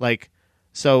 Like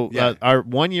so, Yeah. our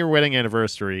 1 year wedding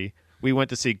anniversary, we went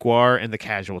to see Guar and the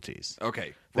Casualties.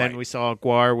 Okay. Then right. we saw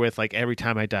Guar with like Every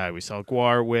Time I Die. We saw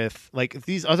Guar with like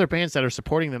these other bands that are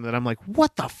supporting them that I'm like,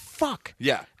 what the fuck?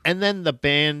 Yeah. And then the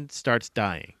band starts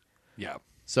dying. Yeah.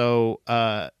 So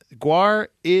Guar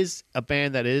is a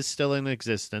band that is still in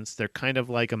existence. They're kind of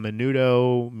like a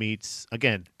Menudo meets,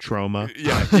 again, Trauma.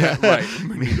 Yeah. Yeah. Right.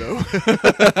 Menudo.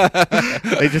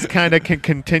 They just kind of can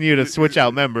continue to switch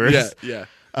out members. Yeah. Yeah.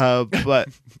 But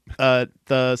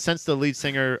since the lead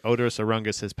singer Oderus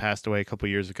Urungus has passed away a couple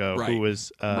years ago, Right. who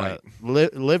was Right.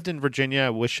 lived in Virginia. I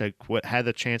wish I had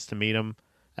the chance to meet him.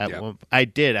 Yeah. I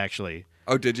did actually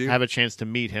Oh, did you? have a chance to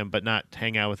meet him, but not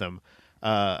hang out with him.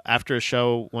 After a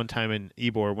show one time in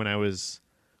Ybor, when I was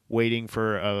waiting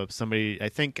for somebody, I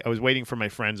think I was waiting for my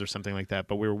friends or something like that.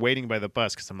 But we were waiting by the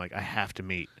bus because I'm like, I have to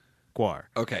meet Guar.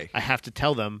 Okay. I have to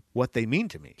tell them what they mean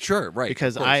to me. Sure. Right.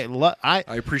 Because of course. I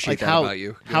appreciate like that how, about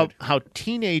you. Good. How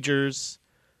teenagers,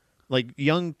 like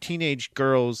young teenage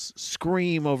girls,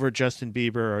 scream over Justin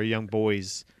Bieber or young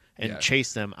boys and Yeah.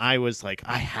 chase them. I was like,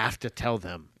 I have to tell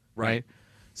them, Right. right?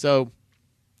 So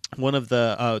one of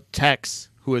the techs,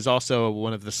 who is also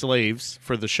one of the slaves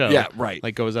for the show, Yeah, right.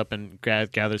 like goes up and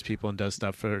gathers people and does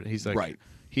stuff for. He's like, Right.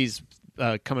 He's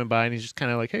coming by and he's just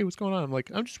kind of like, hey, what's going on? I'm like,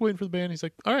 I'm just waiting for the band. He's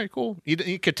like, all right, cool.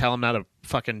 You could tell I'm not a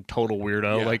fucking total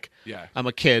weirdo. Yeah, Like, yeah. I'm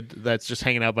a kid that's just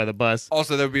hanging out by the bus.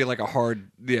 Also, there would be like a hard.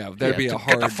 Yeah. There'd Yeah, be to a get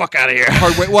hard. the fuck out of here.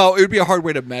 Hard way. Well, it would be a hard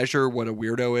way to measure what a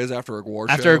weirdo is after a Gwar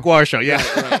show. After a Guar show, yeah.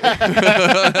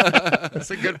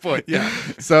 That's a good point. Yeah.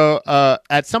 So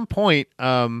at some point,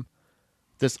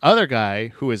 this other guy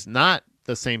who is not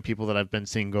the same people that I've been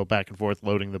seeing go back and forth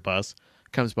loading the bus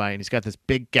comes by and he's got this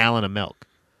big gallon of milk.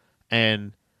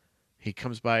 And he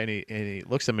comes by and he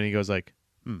looks at me and he goes like,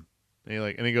 And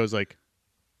he goes like,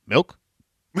 milk?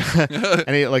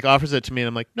 And he like offers it to me and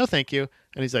I'm like, no, thank you.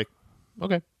 And he's like,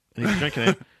 okay. And he's drinking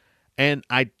it. And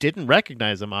I didn't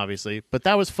recognize him, obviously, but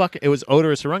that was it was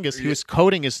Oderus Urungus. He was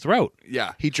coating his throat.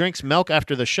 Yeah. He drinks milk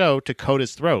after the show to coat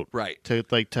his throat. Right.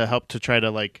 To help to try to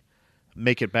like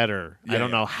make it better. Yeah, I don't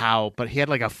yeah. know how, but he had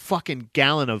like a fucking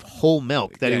gallon of whole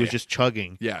milk that Yeah, he was yeah. just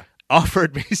chugging. Yeah.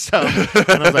 Offered me some, and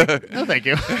I was like, "No, thank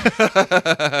you."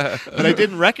 But I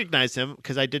didn't recognize him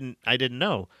because I didn't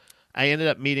know. I ended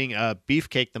up meeting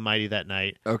Beefcake the Mighty that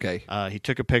night. Okay. He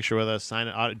took a picture with us,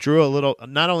 drew a little,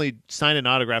 not only signed an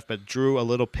autograph, but drew a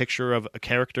little picture of a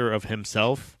character of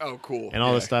himself. Oh, cool. And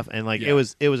all this stuff, and like it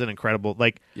was an incredible.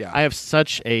 Like I have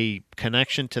such a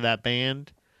connection to that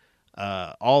band,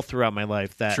 all throughout my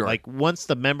life that like once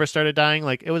the members started dying,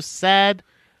 like it was sad.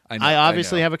 I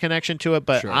obviously have a connection to it,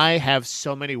 but I have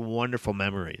so many wonderful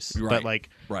memories. Right. But like,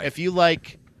 if you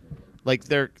like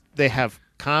they have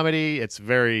comedy. It's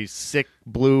very sick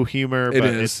blue humor, but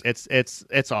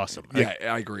it's awesome. Yeah,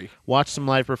 I agree. Watch some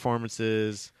live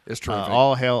performances. It's terrific.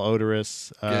 All hail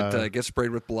Odorous. Get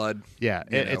sprayed with blood. Yeah,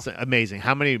 it's amazing.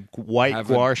 How many white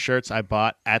Guar shirts I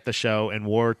bought at the show and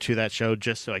wore to that show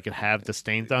just so I could have the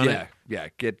stains on it. Yeah,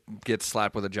 get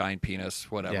slapped with a giant penis,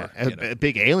 whatever. Yeah, a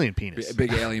big alien penis. A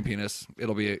big alien penis.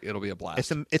 It'll be a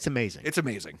blast. It's amazing. It's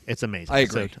amazing. It's amazing. I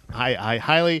agree. So, I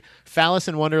highly Phallus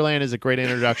in Wonderland is a great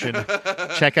introduction.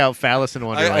 Check out Phallus in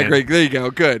Wonderland. I agree. There you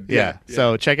go. Good. Yeah.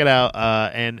 So check it out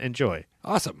and enjoy.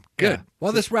 Awesome. Good. Yeah.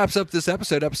 Well, this wraps up this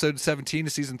episode 17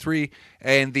 of Season 3,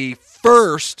 and the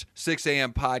first 6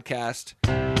 a.m. podcast.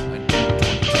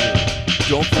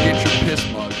 Don't forget your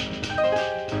piss mug,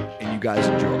 and you guys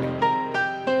enjoy.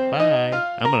 Bye.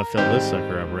 I'm going to fill this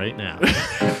sucker up right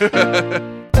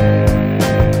now.